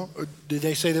 I don't know. Did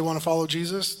they say they want to follow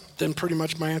Jesus? Then pretty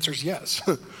much my answer is yes.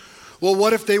 Well,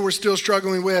 what if they were still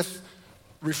struggling with,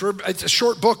 it's a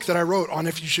short book that I wrote on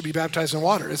if you should be baptized in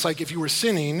water. It's like if you were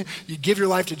sinning, you give your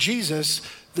life to Jesus,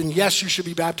 then yes, you should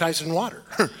be baptized in water.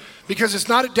 Because it's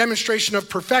not a demonstration of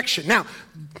perfection. Now,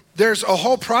 there's a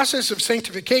whole process of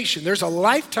sanctification. There's a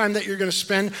lifetime that you're going to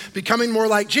spend becoming more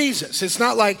like Jesus. It's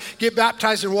not like get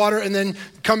baptized in water and then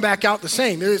come back out the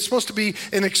same. It's supposed to be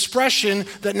an expression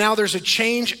that now there's a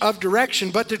change of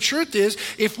direction. But the truth is,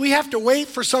 if we have to wait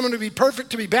for someone to be perfect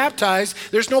to be baptized,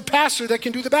 there's no pastor that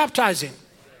can do the baptizing.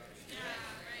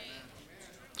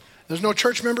 There's no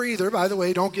church member either, by the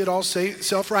way. Don't get all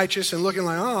self-righteous and looking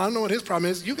like, I don't know what his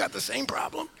problem is. You got the same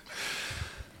problem.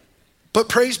 But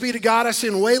praise be to God, I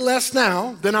sin way less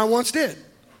now than I once did.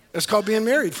 That's called being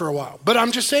married for a while. But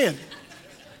I'm just saying.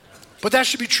 But that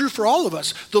should be true for all of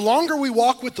us. The longer we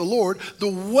walk with the Lord, the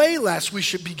way less we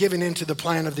should be given into the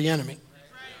plan of the enemy.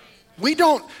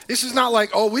 This is not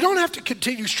like, we don't have to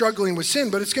continue struggling with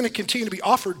sin, but it's going to continue to be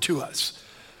offered to us.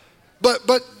 But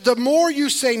the more you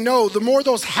say no, the more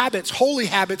those habits, holy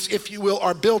habits, if you will,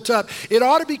 are built up. It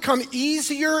ought to become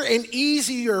easier and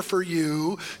easier for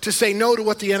you to say no to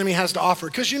what the enemy has to offer.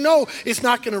 Because it's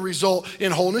not going to result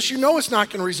in wholeness. It's not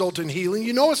going to result in healing.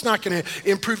 It's not going to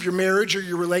improve your marriage or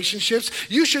your relationships.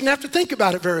 You shouldn't have to think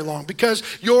about it very long because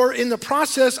you're in the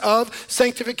process of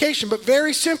sanctification. But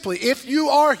very simply, if you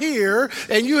are here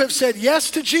and you have said yes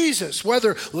to Jesus,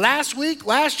 whether last week,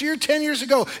 last year, 10 years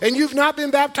ago, and you've not been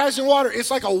baptized in water,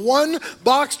 it's like a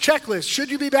one-box checklist.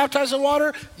 Should you be baptized in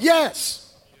water?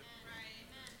 Yes.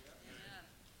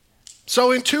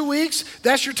 So in 2 weeks,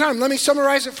 that's your time. Let me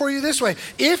summarize it for you this way.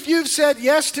 If you've said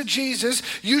yes to Jesus,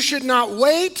 you should not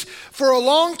wait for a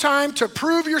long time to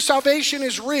prove your salvation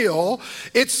is real.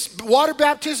 Water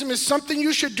baptism is something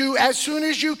you should do as soon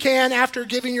as you can after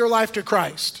giving your life to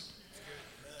Christ.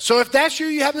 So if that's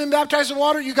you haven't been baptized in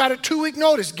water, you got a 2-week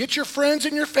notice. Get your friends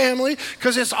and your family,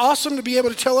 because it's awesome to be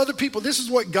able to tell other people, this is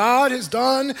what God has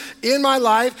done in my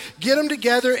life. Get them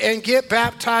together and get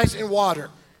baptized in water.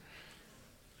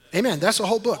 Amen. That's a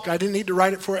whole book. I didn't need to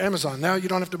write it for Amazon. Now you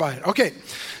don't have to buy it. Okay.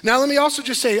 Now let me also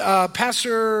just say,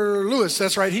 Pastor Lewis,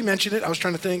 that's right, he mentioned it. I was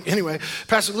trying to think. Anyway,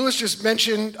 Pastor Lewis just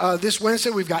mentioned this Wednesday,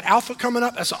 we've got Alpha coming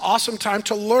up. That's an awesome time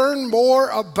to learn more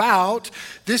about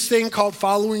this thing called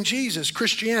following Jesus,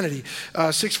 Christianity.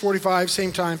 6:45,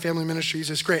 same time, Family Ministries.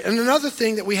 It's great. And another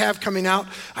thing that we have coming out,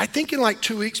 I think in like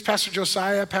 2 weeks, Pastor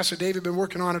Josiah, Pastor David have been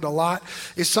working on it a lot,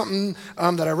 is something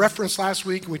that I referenced last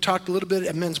week. And we talked a little bit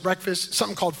at men's breakfast,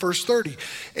 something called First 30.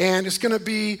 And it's going to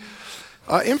be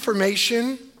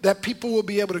information that people will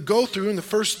be able to go through in the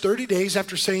first 30 days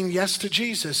after saying yes to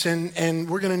Jesus. And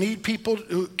we're going to need people,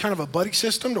 kind of a buddy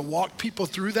system, to walk people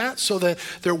through that so that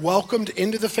they're welcomed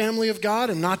into the family of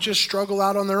God and not just struggle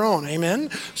out on their own.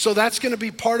 Amen? So that's going to be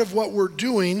part of what we're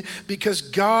doing, because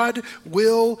God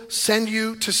will send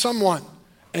you to someone.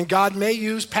 And God may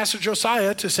use Pastor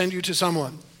Josiah to send you to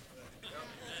someone.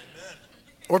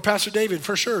 Or Pastor David,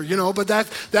 for sure, but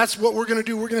that's what we're going to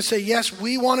do. We're going to say, yes,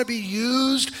 we want to be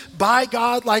used by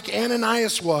God like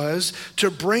Ananias was to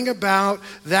bring about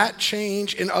that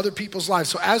change in other people's lives.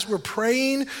 So as we're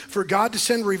praying for God to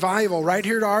send revival right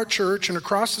here to our church and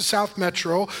across the South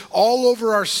Metro, all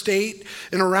over our state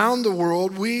and around the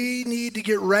world, we need to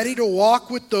get ready to walk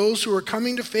with those who are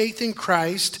coming to faith in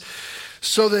Christ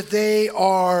so that they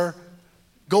are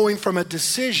going from a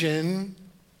decision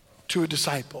to a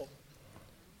disciple.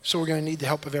 So we're going to need the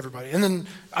help of everybody. And then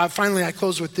finally, I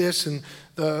close with this, and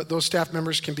those staff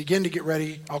members can begin to get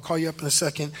ready. I'll call you up in a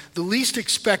second. The least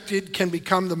expected can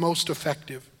become the most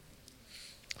effective.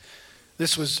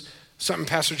 This was something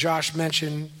Pastor Josh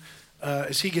mentioned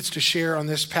as he gets to share on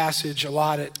this passage a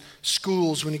lot at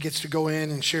schools when he gets to go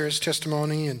in and share his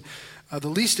testimony. And the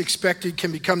least expected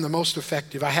can become the most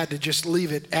effective. I had to just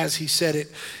leave it as he said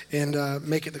it and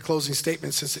make it the closing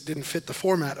statement since it didn't fit the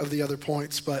format of the other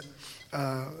points. But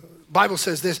Bible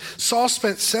says this: Saul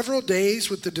spent several days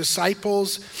with the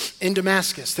disciples in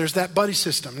Damascus. There's that buddy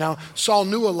system. Now, Saul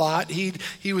knew a lot.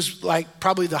 He was like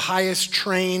probably the highest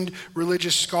trained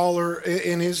religious scholar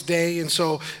in his day. And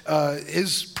so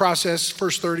his process,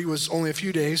 first 30, was only a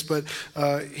few days, but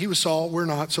he was Saul. We're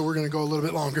not, so we're going to go a little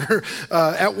bit longer.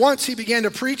 At once, he began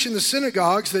to preach in the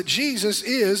synagogues that Jesus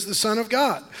is the Son of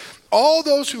God. All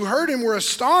those who heard him were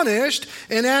astonished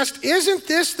and asked, isn't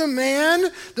this the man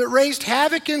that raised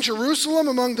havoc in Jerusalem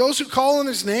among those who call on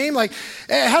his name? Like,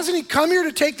 hasn't he come here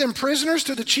to take them prisoners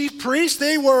to the chief priests?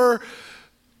 They were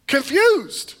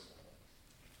confused.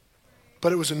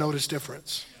 But it was a notice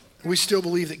difference. We still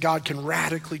believe that God can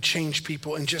radically change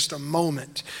people in just a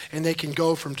moment, and they can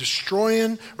go from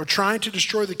destroying or trying to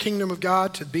destroy the kingdom of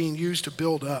God to being used to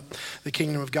build up the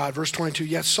kingdom of God. Verse 22,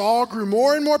 yet Saul grew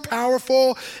more and more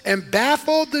powerful and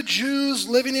baffled the Jews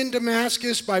living in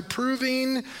Damascus by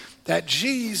proving that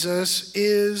Jesus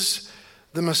is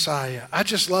the Messiah. I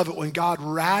just love it when God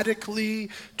radically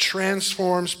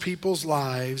transforms people's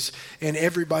lives and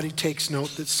everybody takes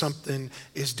note that something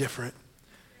is different.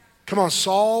 Come on,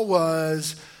 Saul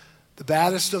was the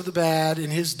baddest of the bad in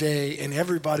his day, and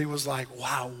everybody was like,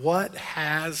 wow, what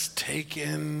has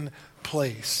taken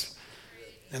place?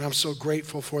 And I'm so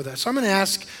grateful for that. So I'm going to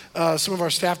ask some of our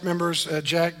staff members,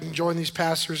 Jack, can join these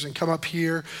pastors and come up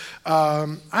here.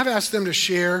 I've asked them to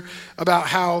share about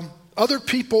how other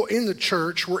people in the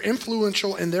church were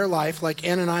influential in their life, like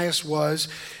Ananias was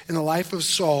in the life of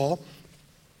Saul,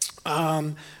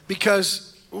 because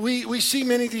we see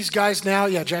many of these guys now.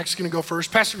 Yeah, Jack's going to go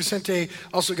first. Pastor Vicente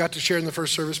also got to share in the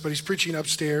first service, but he's preaching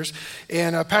upstairs.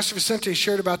 And Pastor Vicente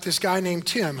shared about this guy named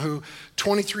Tim, who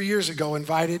 23 years ago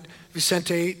invited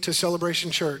Vicente to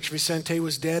Celebration Church. Vicente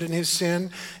was dead in his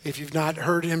sin. If you've not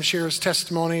heard him share his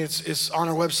testimony, it's on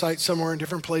our website somewhere in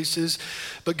different places.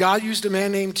 But God used a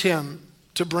man named Tim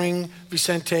to bring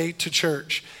Vicente to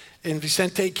church. And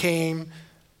Vicente came,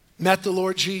 met the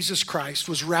Lord Jesus Christ,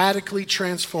 was radically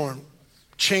transformed,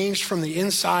 changed from the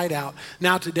inside out.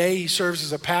 Now today he serves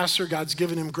as a pastor. God's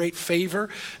given him great favor,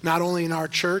 not only in our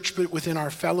church, but within our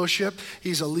fellowship.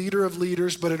 He's a leader of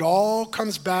leaders, but it all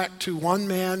comes back to one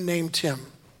man named Tim,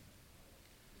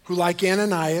 who, like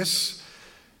Ananias,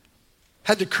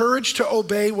 had the courage to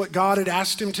obey what God had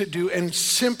asked him to do and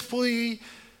simply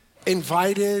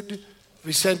invited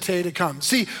Vicente to come.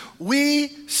 See, we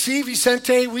see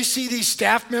Vicente, we see these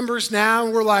staff members now,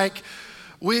 and we're like,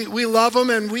 we love them,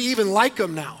 and we even like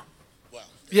them now. Wow.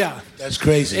 Yeah. That's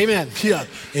crazy. Amen. Yeah.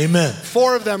 Amen.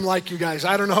 4 of them like you guys.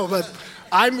 I don't know, but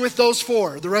I'm with those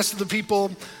 4. The rest of the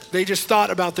people, they just thought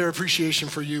about their appreciation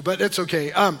for you, but it's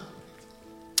okay.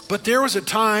 But there was a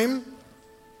time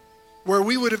where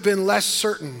we would have been less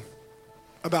certain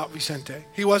about Vicente.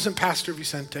 He wasn't Pastor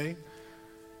Vicente.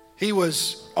 He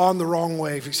was on the wrong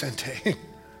way, Vicente.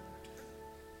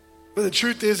 But the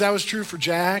truth is that was true for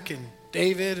Jack and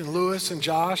David and Lewis and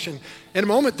Josh. And in a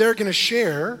moment, they're going to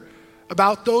share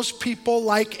about those people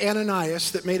like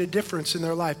Ananias that made a difference in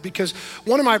their life. Because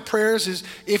one of my prayers is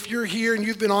if you're here and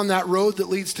you've been on that road that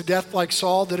leads to death like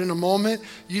Saul, that in a moment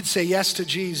you'd say yes to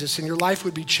Jesus and your life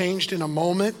would be changed in a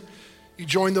moment. You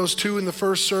joined those 2 in the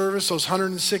first service, those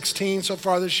 116 so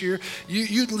far this year.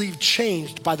 You'd leave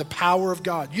changed by the power of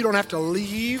God. You don't have to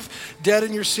leave dead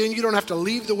in your sin. You don't have to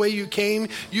leave the way you came.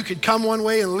 You could come one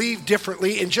way and leave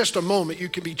differently. In just a moment, you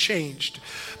can be changed.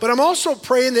 But I'm also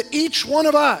praying that each one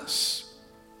of us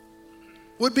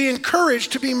would be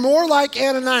encouraged to be more like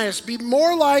Ananias, be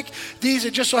more like these.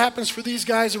 It just so happens for these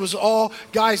guys, it was all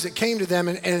guys that came to them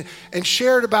and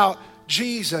shared about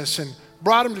Jesus and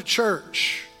brought them to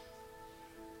church.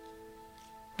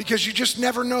 Because you just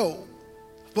never know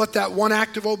what that one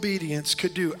act of obedience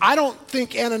could do. I don't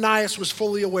think Ananias was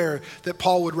fully aware that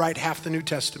Paul would write half the New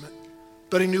Testament,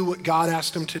 but he knew what God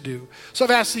asked him to do. So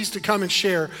I've asked these to come and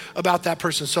share about that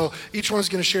person. So each one's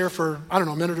going to share for, a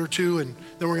minute or 2, and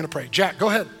then we're going to pray. Jack, go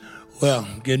ahead. Well,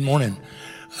 good morning.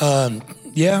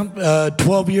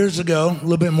 12 years ago, a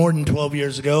little bit more than 12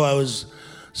 years ago, I was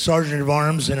sergeant of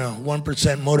arms in a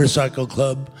 1% motorcycle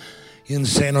club in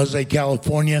San Jose,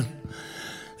 California.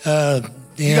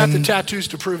 You got the tattoos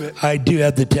to prove it. I do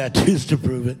have the tattoos to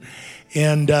prove it.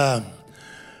 And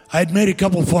I'd made a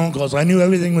couple phone calls. I knew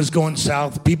everything was going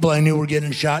south. People I knew were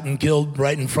getting shot and killed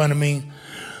right in front of me.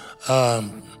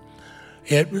 At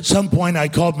some point, I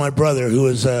called my brother, who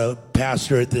was a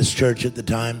pastor at this church at the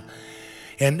time.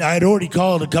 And I had already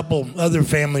called a couple other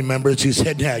family members who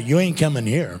said, yeah, you ain't coming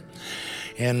here.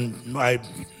 And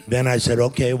then I said,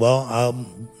 okay, well,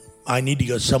 I need to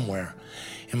go somewhere.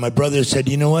 And my brother said,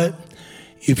 you know what?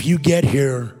 If you get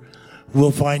here,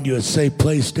 we'll find you a safe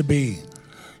place to be.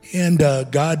 And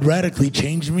God radically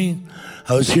changed me.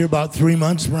 I was here about 3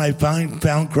 months when I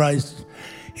found Christ.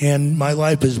 And my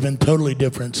life has been totally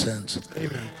different since.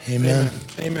 Amen. Amen.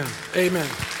 Amen. Amen.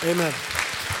 Amen.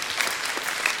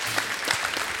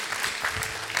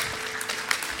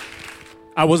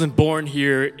 I wasn't born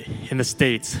here in the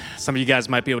States. Some of you guys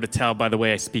might be able to tell by the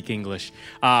way I speak English.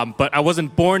 But I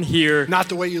wasn't born here. Not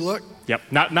the way you look?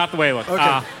 Yep, not the way I look.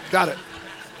 Okay, got it.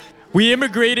 We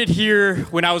immigrated here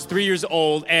when I was 3 years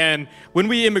old, and when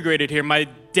we immigrated here, my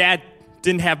dad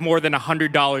didn't have more than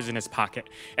 $100 in his pocket.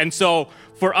 And so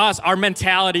for us, our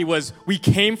mentality was we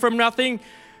came from nothing,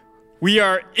 we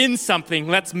are in something,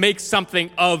 let's make something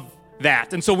of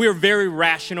that. And so we were very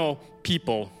rational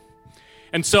people.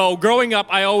 And so growing up,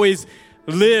 I always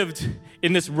lived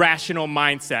in this rational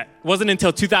mindset. It wasn't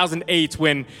until 2008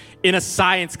 when in a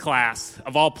science class,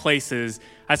 of all places,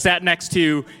 I sat next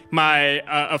to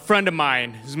a friend of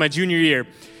mine, this was my junior year.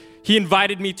 He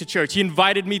invited me to church. He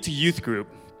invited me to youth group.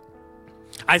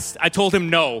 I told him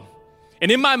no.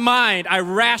 And in my mind, I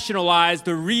rationalized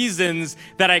the reasons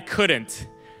that I couldn't.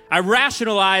 I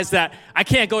rationalized that I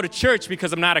can't go to church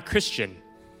because I'm not a Christian.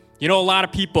 You know, a lot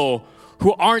of people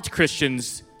who aren't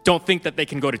Christians don't think that they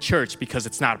can go to church because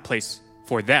it's not a place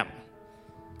for them.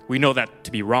 We know that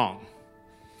to be wrong.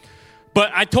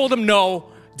 But I told him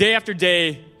no, day after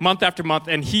day, month after month,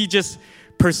 and he just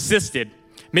persisted.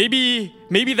 Maybe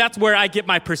that's where I get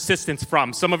my persistence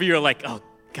from. Some of you are like, oh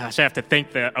gosh, I have to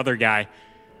thank the other guy.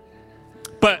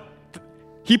 But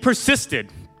he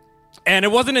persisted. And it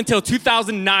wasn't until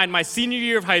 2009, my senior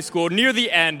year of high school, near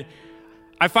the end,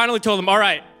 I finally told him, all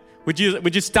right, would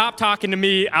you stop talking to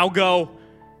me? I'll go.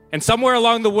 And somewhere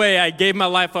along the way, I gave my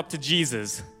life up to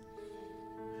Jesus.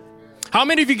 How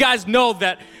many of you guys know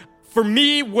that for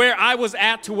me, where I was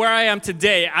at to where I am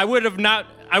today, I would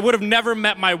have never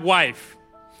met my wife.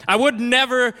 I would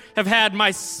never have had my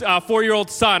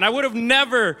 4-year-old son. I would have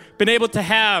never been able to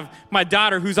have my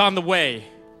daughter who's on the way.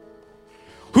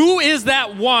 Who is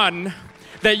that one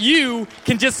that you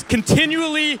can just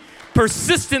continually,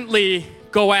 persistently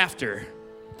go after?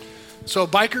 So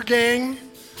biker gang,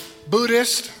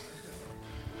 Buddhist.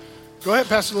 Go ahead,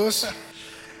 Pastor Lewis.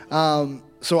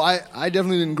 So I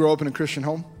definitely didn't grow up in a Christian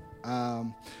home.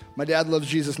 My dad loves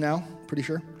Jesus now, pretty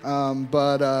sure.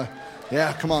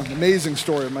 Yeah, come on, amazing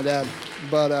story of my dad.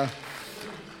 But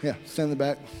yeah, stand in the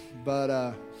back.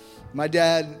 But my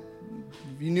dad,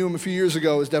 if you knew him a few years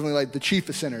ago, was definitely like the chief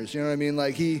of sinners. You know what I mean?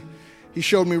 Like he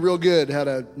showed me real good how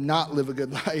to not live a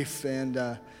good life. And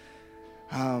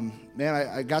man,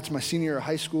 I got to my senior year of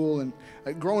high school, and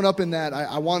growing up in that,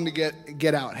 I wanted to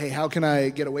get out. Hey, how can I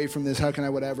get away from this? How can I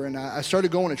whatever? And I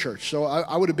started going to church. So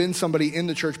I would have been somebody in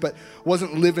the church, but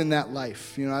wasn't living that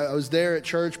life. You know, I was there at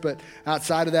church, but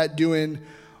outside of that, doing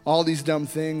all these dumb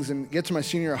things. And get to my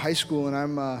senior year of high school, and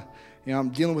I'm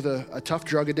dealing with a tough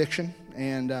drug addiction.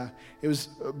 And it was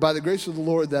by the grace of the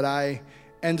Lord that I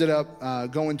ended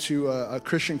up going to a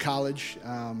Christian college.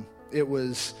 It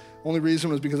was only reason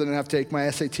was because I didn't have to take my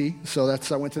SAT, so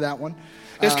I went to that one.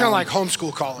 It's kind of like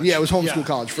homeschool college. Yeah, it was homeschool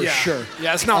college for sure.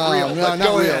 Yeah, it's not real. No,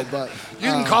 not real, but you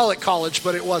can call it college,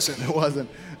 but it wasn't. It wasn't.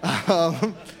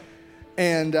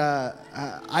 And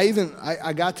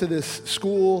I got to this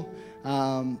school,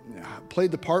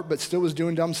 played the part, but still was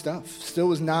doing dumb stuff. Still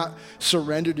was not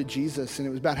surrendered to Jesus. And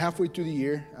it was about halfway through the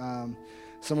year.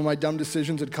 Some of my dumb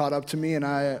decisions had caught up to me, and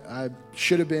I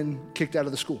should have been kicked out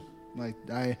of the school.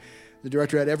 The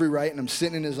director had every right, and I'm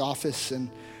sitting in his office,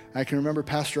 and I can remember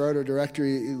Pastor Art, our director,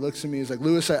 he looks at me, he's like,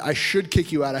 Lewis, I should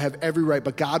kick you out. I have every right,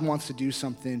 but God wants to do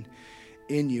something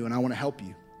in you, and I want to help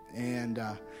you. And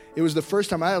it was the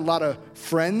first time. I had a lot of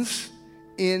friends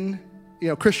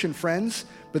Christian friends,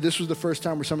 but this was the first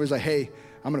time where somebody's like, hey,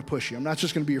 I'm going to push you. I'm not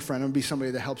just going to be your friend. I'm going to be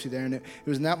somebody that helps you there. And it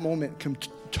was in that moment,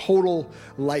 total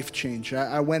life change.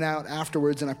 I went out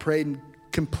afterwards, and I prayed and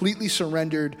completely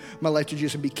surrendered my life to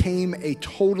Jesus and became a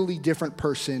totally different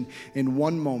person in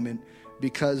one moment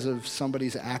because of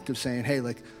somebody's act of saying, hey,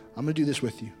 like, I'm going to do this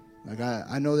with you. Like,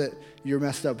 I know that you're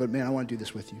messed up, but man, I want to do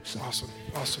this with you. So. Awesome.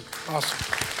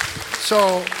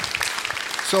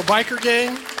 So biker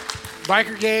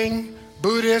gang,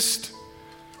 Buddhist,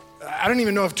 I don't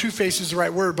even know if two-faced is the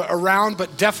right word, but around,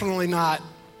 but definitely not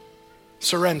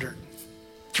surrendered.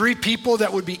 Three people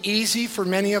that would be easy for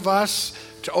many of us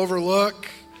to overlook,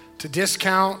 to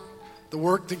discount the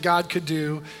work that God could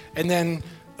do. And then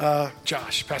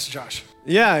Pastor Josh.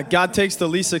 Yeah, God takes the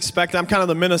least expected. I'm kind of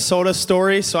the Minnesota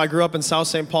story. So I grew up in South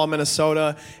St. Paul,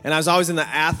 Minnesota, and I was always in the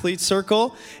athlete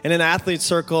circle. And in the athlete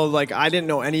circle, like, I didn't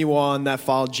know anyone that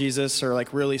followed Jesus or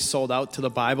like really sold out to the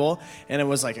Bible. And it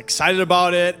was like excited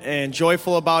about it and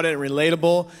joyful about it and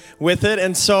relatable with it.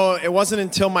 And so it wasn't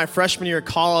until my freshman year of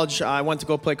college, I went to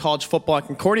go play college football at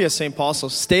Concordia St. Paul, so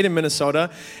stayed in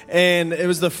Minnesota. And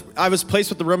I was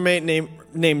placed with a roommate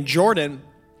named Jordan.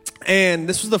 And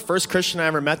this was the first Christian I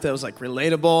ever met that was like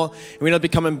relatable. And we ended up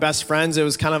becoming best friends. It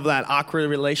was kind of that awkward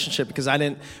relationship because I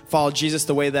didn't follow Jesus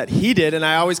the way that he did. And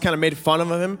I always kind of made fun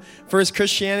of him for his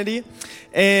Christianity.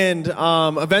 And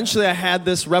eventually I had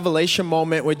this revelation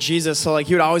moment with Jesus. So like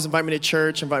he would always invite me to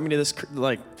church, invite me to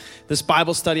this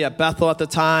Bible study at Bethel at the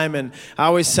time. And I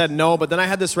always said no. But then I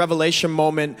had this revelation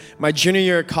moment my junior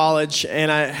year of college.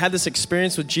 And I had this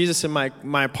experience with Jesus in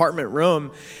my apartment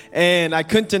room. And I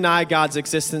couldn't deny God's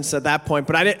existence at that point.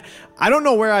 But I don't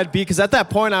know where I'd be because at that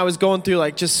point I was going through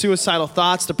like just suicidal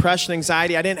thoughts, depression,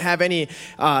 anxiety. I didn't have any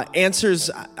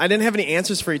answers. I didn't have any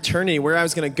answers for eternity, where I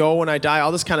was going to go when I die,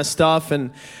 all this kind of stuff.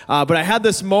 And but I had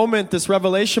this moment, this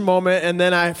revelation moment, and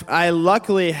then I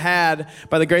luckily had,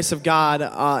 by the grace of God,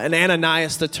 an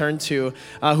Ananias to turn to,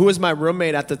 who was my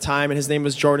roommate at the time, and his name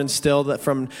was Jordan Still, that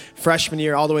from freshman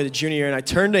year all the way to junior year. And I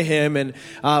turned to him and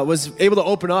was able to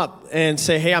open up and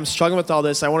say, hey, I'm struggling with all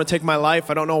this. I want to take my life.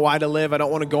 I don't know why to live. I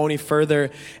don't want to go any further.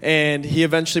 And he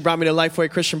eventually brought me to Lifeway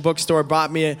Christian Bookstore,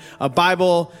 brought me a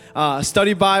Bible, a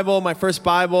study Bible, my first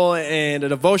Bible, and a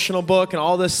devotional book, and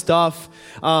all this stuff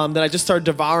that I just started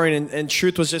devouring. And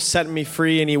truth was just setting me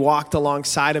free. And he walked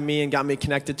alongside of me and got me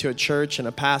connected to a church and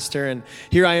a pastor. And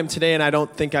here I am today. And I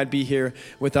don't think I'd be here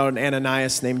without an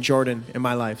Ananias named Jordan in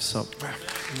my life. So.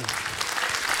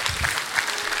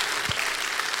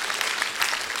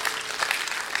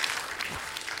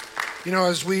 You know,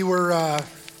 as we were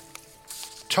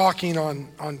talking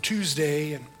on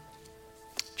Tuesday, and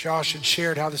Josh had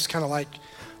shared how this kind of like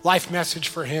life message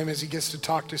for him as he gets to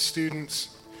talk to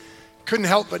students, couldn't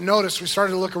help but notice we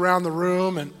started to look around the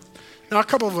room, and a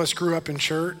couple of us grew up in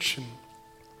church,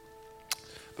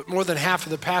 but more than half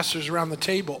of the pastors around the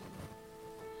table,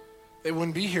 they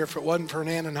wouldn't be here if it wasn't for an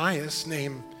Ananias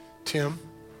named Tim,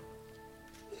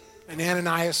 an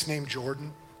Ananias named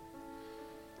Jordan,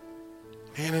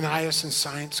 Ananias in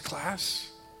science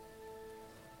class,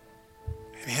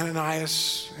 and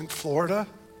Ananias in Florida.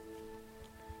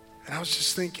 And I was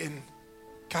just thinking,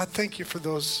 God, thank you for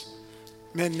those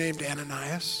men named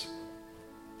Ananias.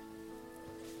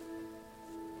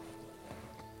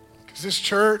 Because this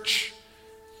church,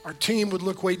 our team would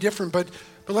look way different, but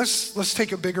let's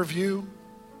take a bigger view.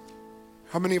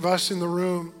 How many of us in the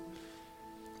room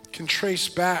can trace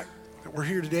back that we're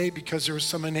here today because there was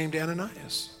someone named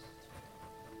Ananias?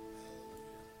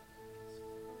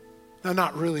 Now,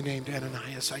 not really named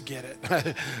Ananias, I get it.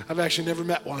 I've actually never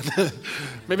met one.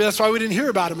 Maybe that's why we didn't hear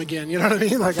about him again, you know what I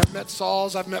mean? Like I've met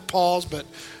Sauls, I've met Pauls, but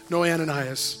no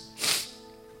Ananias.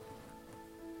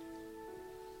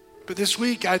 But this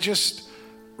week I just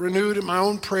renewed in my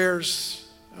own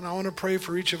prayers, and I want to pray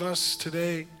for each of us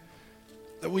today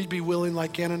that we'd be willing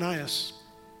like Ananias.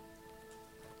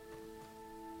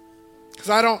 Because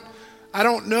I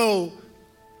don't know.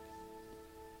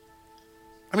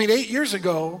 I mean, 8 years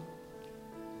ago,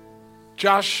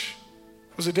 Josh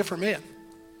was a different man.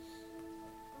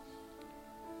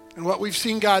 And what we've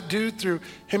seen God do through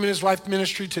him and his wife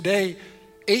ministry today,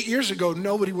 8 years ago,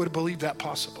 nobody would have believed that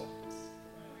possible.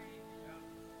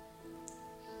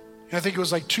 And I think it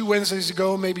was like 2 Wednesdays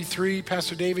ago, maybe 3,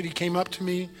 Pastor David, he came up to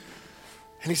me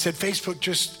and he said, Facebook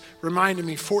just reminded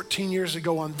me 14 years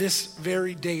ago on this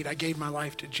very date, I gave my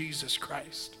life to Jesus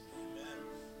Christ.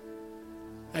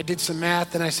 I did some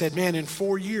math and I said, man, in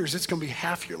 4 years, it's going to be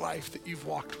half your life that you've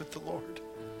walked with the Lord.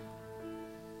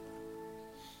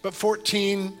 But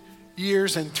 14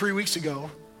 years and 3 weeks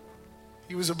ago,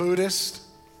 he was a Buddhist.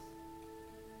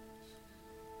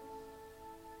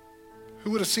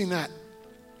 Who would have seen that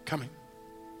coming?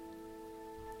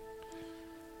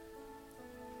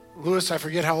 Lewis, I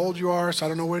forget how old you are, so I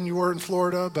don't know when you were in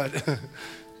Florida, but who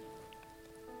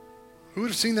would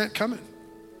have seen that coming?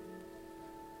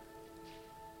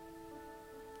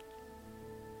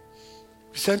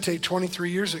 Vicente, 23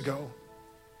 years ago.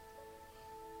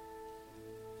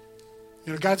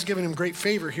 You know, God's given him great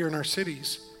favor here in our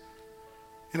cities,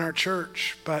 in our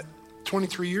church, but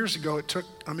 23 years ago, it took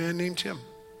a man named Tim.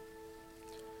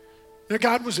 Now,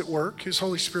 God was at work. His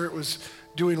Holy Spirit was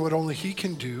doing what only he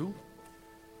can do,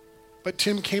 but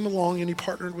Tim came along and he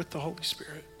partnered with the Holy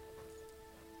Spirit.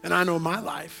 And I know my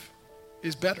life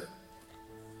is better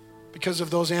because of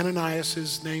those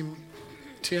Ananiases named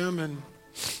Tim and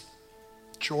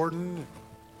Jordan.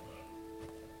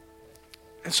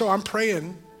 And so I'm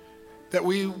praying that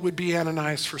we would be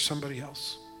Ananias for somebody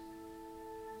else.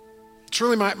 It's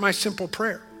really my simple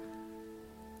prayer.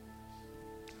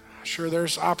 Sure,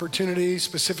 there's opportunities,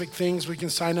 specific things we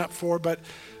can sign up for, but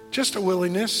just a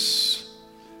willingness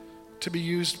to be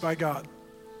used by God.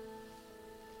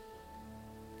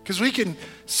 Because we can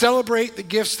celebrate the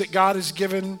gifts that God has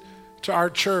given to our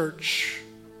church,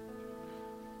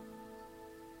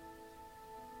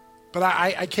 but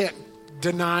I can't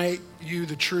deny you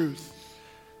the truth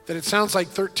that it sounds like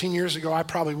 13 years ago, I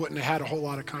probably wouldn't have had a whole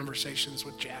lot of conversations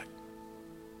with Jack.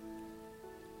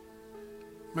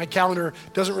 My calendar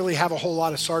doesn't really have a whole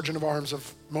lot of sergeant of arms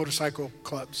of motorcycle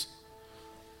clubs.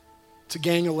 It's a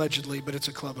gang allegedly, but it's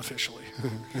a club officially.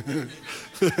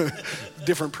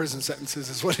 Different prison sentences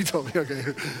is what he told me,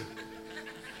 okay.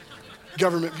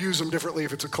 Government views them differently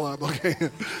if it's a club, okay.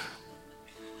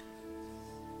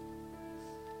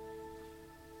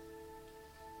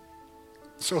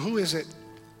 So who is it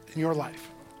in your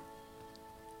life,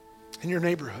 in your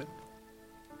neighborhood,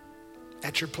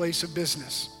 at your place of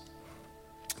business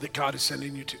that God is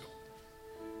sending you to?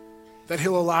 That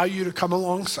he'll allow you to come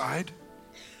alongside.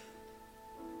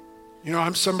 You know,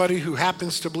 I'm somebody who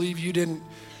happens to believe you didn't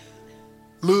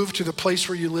move to the place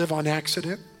where you live on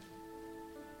accident.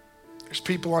 There's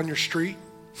people on your street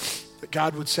that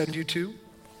God would send you to.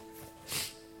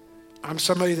 I'm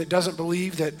somebody that doesn't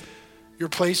believe that your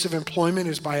place of employment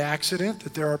is by accident,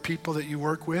 that there are people that you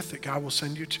work with that God will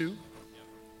send you to.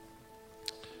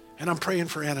 And I'm praying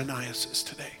for Ananiases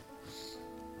today.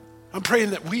 I'm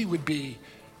praying that we would be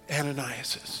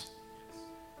Ananiases.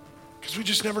 Because we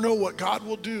just never know what God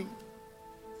will do.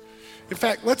 In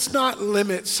fact, let's not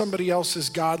limit somebody else's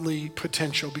godly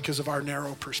potential because of our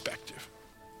narrow perspective.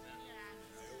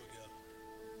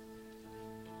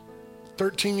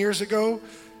 13 years ago,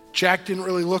 Jack didn't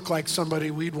really look like somebody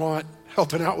we'd want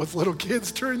helping out with little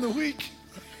kids during the week.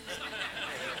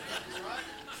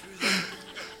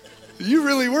 You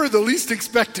really were the least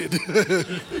expected.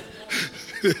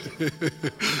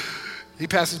 He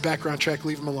passes background check,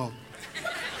 leave him alone.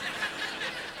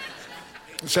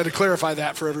 Just had to clarify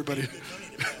that for everybody.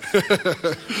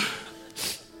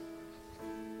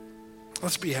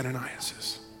 Let's be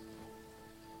Ananiases.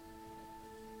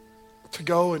 To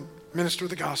go and minister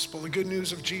the gospel, the good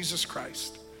news of Jesus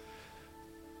Christ,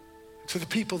 to the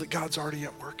people that God's already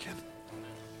at work in.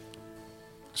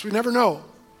 Because we never know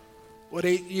what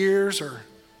 8 years or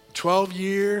 12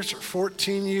 years or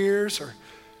 14 years or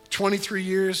 23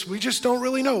 years, we just don't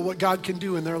really know what God can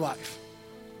do in their life.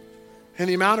 And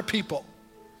the amount of people.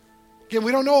 Again,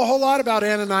 we don't know a whole lot about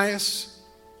Ananias.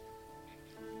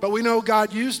 But we know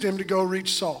God used him to go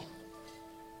reach Saul.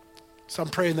 So I'm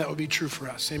praying that would be true for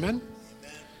us. Amen?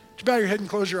 Would you bow your head and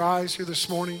close your eyes here this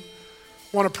morning?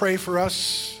 I want to pray for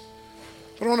us.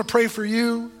 But I want to pray for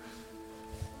you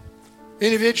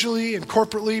individually and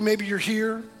corporately. Maybe you're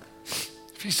here.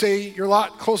 If you say you're a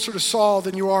lot closer to Saul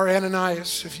than you are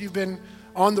Ananias, if you've been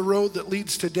on the road that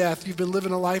leads to death, you've been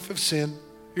living a life of sin,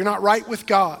 you're not right with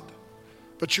God,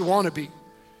 but you want to be.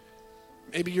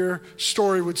 Maybe your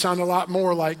story would sound a lot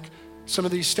more like some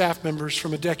of these staff members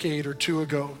from a decade or two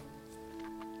ago.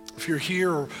 If you're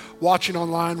here or watching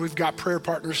online, we've got prayer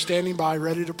partners standing by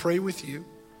ready to pray with you.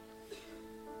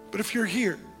 But if you're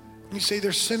here and you say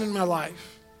there's sin in my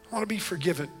life, I want to be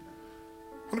forgiven.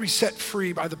 I want to be set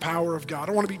free by the power of God.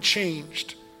 I want to be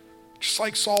changed, just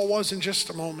like Saul was in just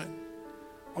a moment.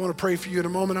 I want to pray for you in a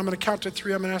moment. I'm going to count to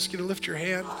 3. I'm going to ask you to lift your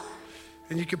hand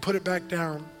and you can put it back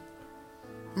down.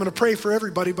 I'm going to pray for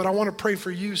everybody, but I want to pray for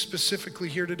you specifically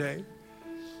here today,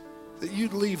 that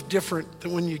you'd leave different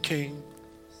than when you came.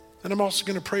 And I'm also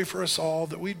going to pray for us all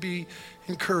that we'd be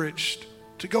encouraged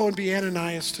to go and be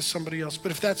Ananias to somebody else.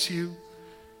 But if that's you,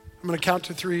 I'm going to count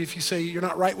to 3. If you say you're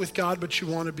not right with God, but you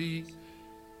want to be,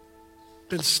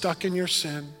 been stuck in your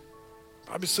sin.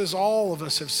 The Bible says all of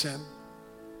us have sinned.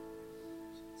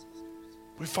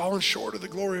 We've fallen short of the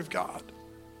glory of God.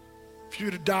 If you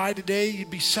were to die today,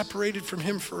 you'd be separated from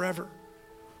him forever.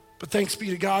 But thanks be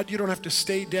to God, you don't have to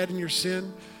stay dead in your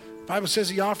sin. The Bible says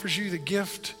he offers you the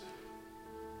gift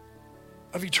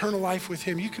of eternal life with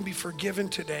him. You can be forgiven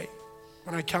today.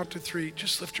 When I count to 3,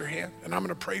 just lift your hand and I'm going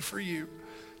to pray for you.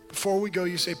 Before we go,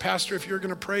 you say, Pastor, if you're going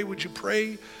to pray, would you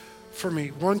pray for me?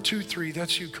 1, 2, 3,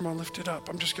 that's you. Come on, lift it up.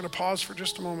 I'm just going to pause for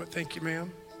just a moment. Thank you,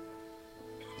 ma'am.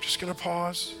 Just going to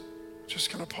pause.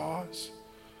 Just going to pause.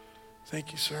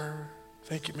 Thank you, sir.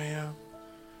 Thank you, ma'am.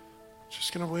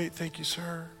 Just going to wait. Thank you,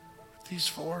 sir. These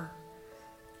 4,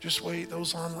 just wait.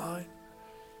 Those online.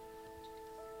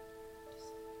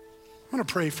 I'm going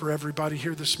to pray for everybody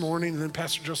here this morning, and then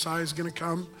Pastor Josiah is going to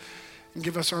come and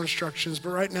give us our instructions. But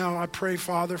right now, I pray,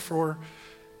 Father, for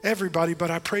everybody, but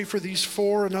I pray for these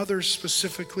 4 and others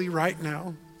specifically right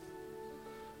now.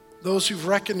 Those who've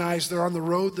recognized they're on the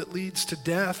road that leads to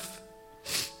death.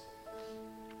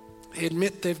 They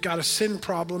admit they've got a sin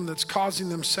problem that's causing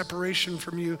them separation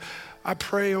from you. I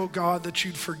pray, oh God, that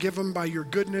you'd forgive them by your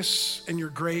goodness and your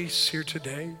grace here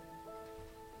today.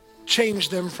 Change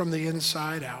them from the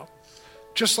inside out.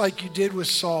 Just like you did with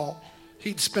Saul.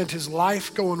 He'd spent his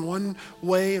life going one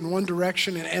way in one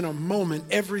direction, and in a moment,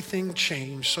 everything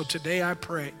changed. So today I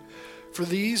pray for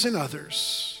these and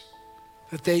others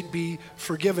that they'd be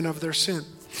forgiven of their sin,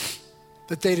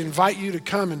 that they'd invite you to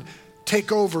come and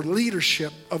take over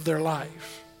leadership of their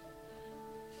life.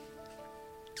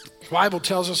 The Bible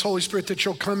tells us, Holy Spirit, that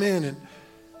you'll come in and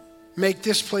make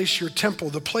this place your temple,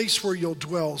 the place where you'll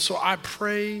dwell. So I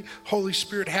pray, Holy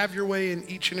Spirit, have your way in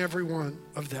each and every one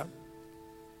of them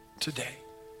today.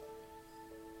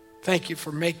 Thank you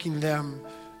for making them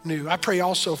new. I pray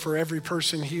also for every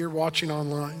person here watching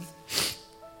online.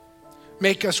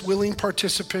 Make us willing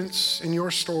participants in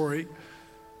your story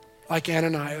like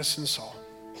Ananias and Saul.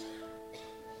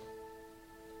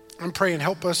 I'm praying,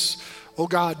 help us, oh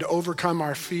God, to overcome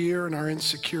our fear and our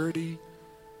insecurity,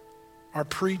 our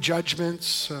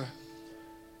prejudgments.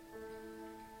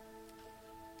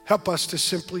 Help us to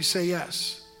simply say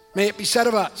yes. May it be said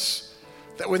of us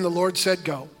that when the Lord said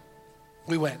go,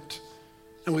 we went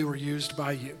and we were used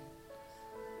by you.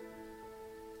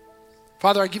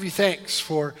 Father, I give you thanks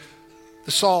for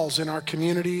the Sauls in our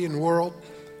community and world,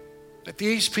 that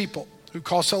these people who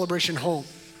call Celebration home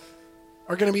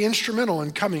are going to be instrumental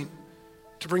in coming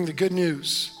to bring the good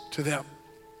news to them.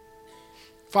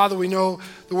 Father, we know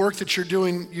the work that you're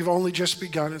doing, you've only just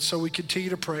begun, and so we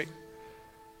continue to pray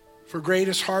for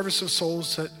greatest harvest of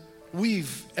souls that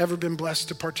we've ever been blessed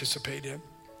to participate in.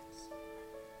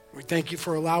 We thank you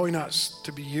for allowing us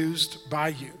to be used by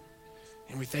you,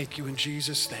 and we thank you in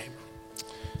Jesus' name.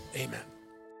 Amen.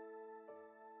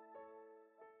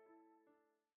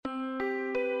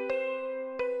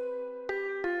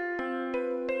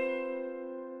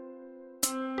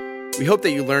 We hope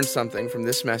that you learned something from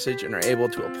this message and are able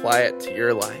to apply it to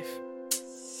your life.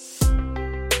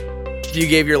 If you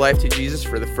gave your life to Jesus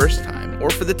for the first time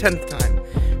or for the 10th time,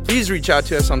 please reach out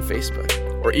to us on Facebook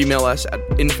or email us at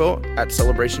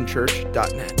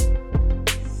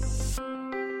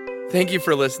info@celebrationchurch.net. Thank you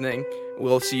for listening.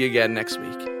 We'll see you again next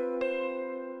week.